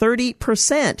high as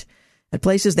 30%, at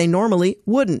places they normally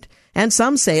wouldn't. And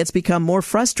some say it's become more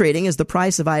frustrating as the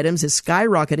price of items has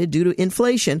skyrocketed due to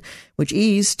inflation, which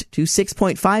eased to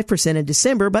 6.5% in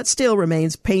December, but still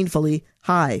remains painfully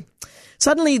high.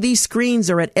 Suddenly, these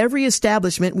screens are at every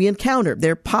establishment we encounter.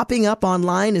 They're popping up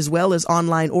online as well as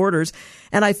online orders,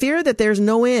 and I fear that there's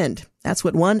no end. That's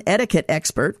what one etiquette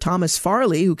expert, Thomas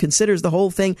Farley, who considers the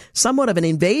whole thing somewhat of an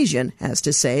invasion, has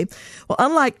to say. Well,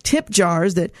 unlike tip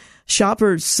jars that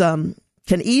shoppers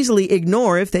can easily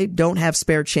ignore if they don't have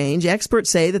spare change, experts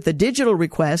say that the digital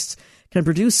requests can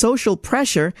produce social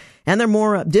pressure and they're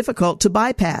more difficult to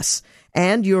bypass.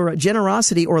 And your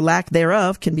generosity or lack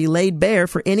thereof can be laid bare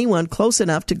for anyone close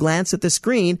enough to glance at the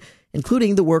screen,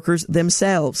 including the workers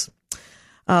themselves.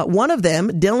 One of them,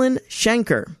 Dylan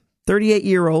Schenker,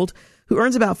 38-year-old, who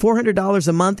earns about $400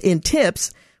 a month in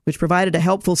tips, which provided a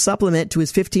helpful supplement to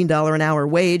his $15 an hour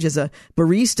wage as a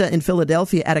barista in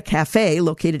Philadelphia at a cafe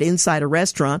located inside a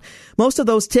restaurant. Most of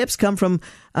those tips come from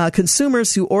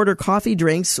consumers who order coffee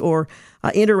drinks or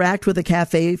interact with the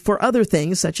cafe for other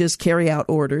things, such as carry-out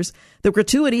orders. The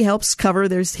gratuity helps cover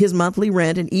his monthly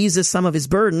rent and eases some of his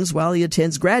burdens while he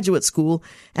attends graduate school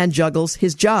and juggles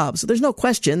his job. So there's no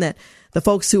question that the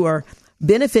folks who are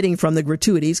benefiting from the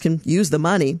gratuities can use the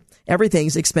money.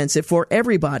 Everything's expensive for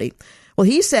everybody. Well,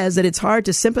 he says that it's hard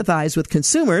to sympathize with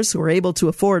consumers who are able to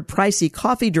afford pricey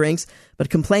coffee drinks but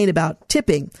complain about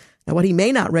tipping. Now, what he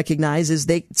may not recognize is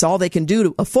it's all they can do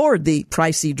to afford the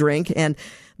pricey drink, and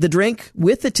the drink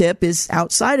with the tip is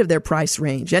outside of their price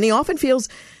range. And he often feels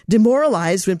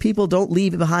demoralized when people don't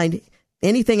leave behind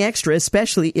anything extra,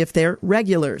 especially if they're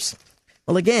regulars.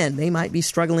 Well, again, they might be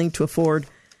struggling to afford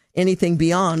anything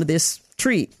beyond this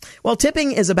treat. Well,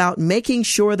 tipping is about making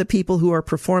sure the people who are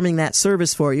performing that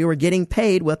service for you are getting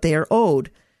paid what they are owed.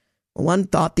 One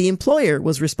thought the employer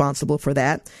was responsible for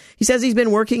that. He says he's been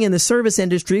working in the service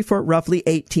industry for roughly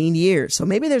 18 years. So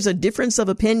maybe there's a difference of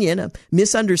opinion, a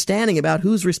misunderstanding about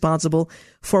who's responsible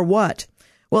for what.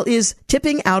 Well, is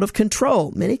tipping out of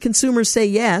control? Many consumers say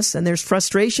yes, and there's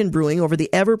frustration brewing over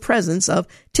the ever-presence of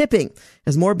tipping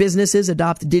as more businesses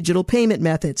adopt digital payment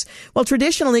methods. Well,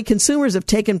 traditionally, consumers have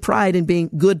taken pride in being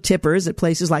good tippers at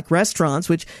places like restaurants,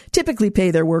 which typically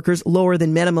pay their workers lower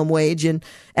than minimum wage in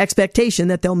expectation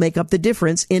that they'll make up the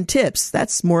difference in tips.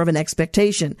 That's more of an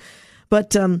expectation.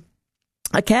 But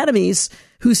academies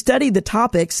who studied the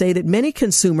topic say that many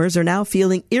consumers are now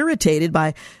feeling irritated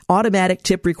by automatic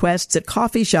tip requests at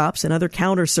coffee shops and other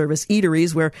counter service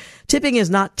eateries where tipping has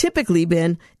not typically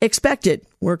been expected.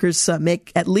 Workers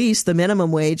make at least the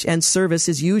minimum wage and service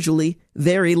is usually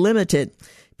very limited.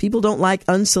 People don't like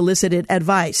unsolicited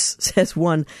advice, says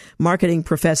one marketing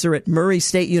professor at Murray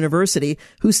State University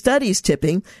who studies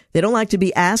tipping. They don't like to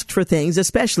be asked for things,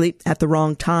 especially at the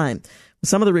wrong time.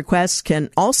 Some of the requests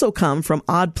can also come from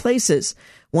odd places.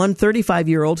 One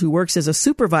 35-year-old who works as a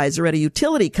supervisor at a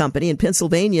utility company in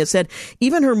Pennsylvania said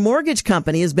even her mortgage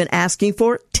company has been asking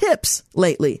for tips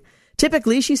lately.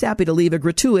 Typically, she's happy to leave a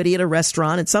gratuity at a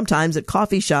restaurant and sometimes at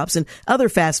coffee shops and other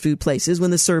fast food places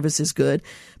when the service is good.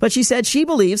 But she said she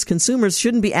believes consumers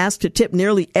shouldn't be asked to tip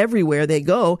nearly everywhere they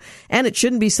go, and it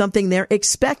shouldn't be something they're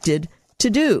expected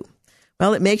to do.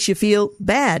 Well, it makes you feel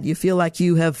bad. You feel like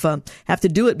you have to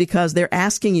do it because they're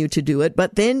asking you to do it.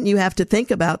 But then you have to think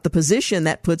about the position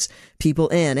that puts people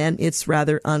in, and it's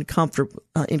rather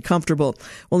uncomfortable.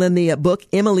 Well, in the book,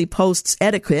 Emily Post's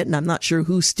Etiquette, and I'm not sure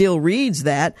who still reads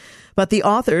that, but the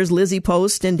authors, Lizzie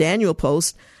Post and Daniel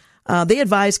Post, they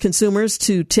advise consumers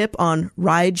to tip on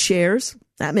ride shares.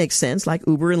 That makes sense, like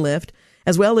Uber and Lyft,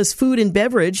 as well as food and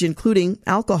beverage, including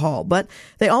alcohol. But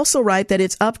they also write that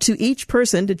it's up to each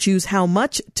person to choose how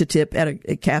much to tip at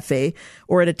a cafe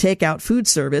or at a takeout food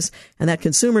service, and that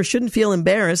consumers shouldn't feel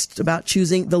embarrassed about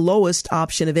choosing the lowest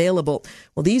option available.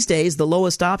 Well, these days, the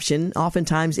lowest option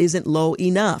oftentimes isn't low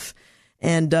enough.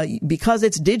 And because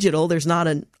it's digital, there's not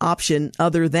an option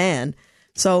other than.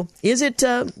 So is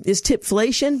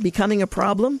tipflation becoming a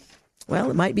problem? Well,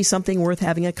 it might be something worth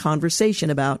having a conversation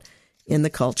about in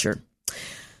the culture.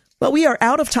 Well, we are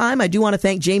out of time. I do want to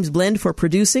thank James Blend for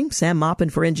producing, Sam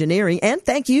Maupin for engineering, and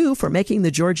thank you for making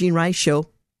the Georgene Rice Show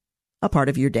a part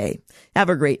of your day. Have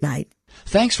a great night.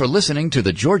 Thanks for listening to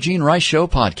the Georgene Rice Show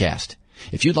podcast.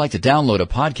 If you'd like to download a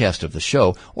podcast of the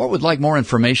show or would like more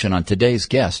information on today's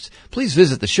guests, please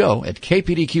visit the show at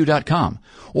kpdq.com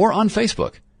or on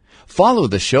Facebook. Follow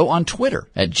the show on Twitter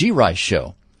at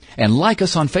GRiceShow and like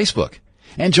us on Facebook.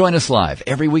 And join us live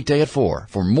every weekday at 4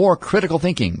 for more critical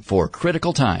thinking for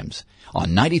critical times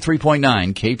on 93.9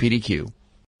 KPDQ.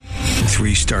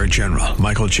 3-star General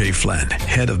Michael J. Flynn,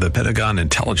 head of the Pentagon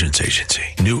Intelligence Agency,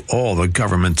 knew all the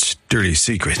government's dirty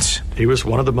secrets. He was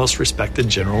one of the most respected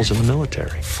generals in the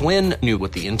military. Flynn knew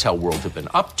what the intel world had been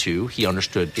up to. He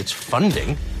understood its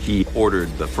funding. He ordered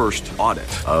the first audit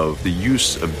of the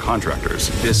use of contractors.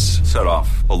 This set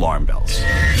off alarm bells.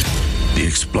 The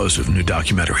explosive new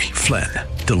documentary, Flynn,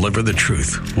 Deliver the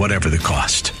Truth, Whatever the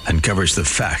Cost, uncovers the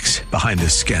facts behind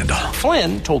this scandal.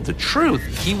 Flynn told the truth.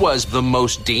 He was the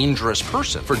most dangerous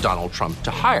person for Donald Trump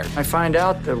to hire. I find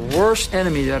out the worst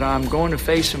enemy that I'm going to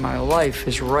face in my life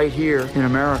is right here in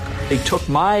America. They took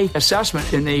my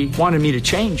assessment and they wanted me to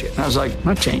change it. And I was like, I'm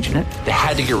not changing it. They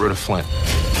had to get rid of Flynn.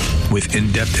 With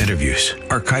in-depth interviews,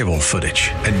 archival footage,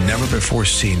 and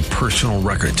never-before-seen personal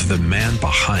records of the man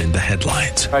behind the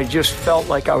headlines. I just felt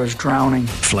like I was drowning.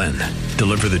 Flynn,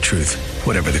 deliver the truth,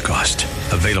 whatever the cost.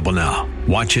 Available now.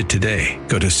 Watch it today.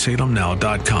 Go to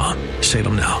salemnow.com.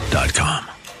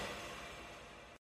 salemnow.com.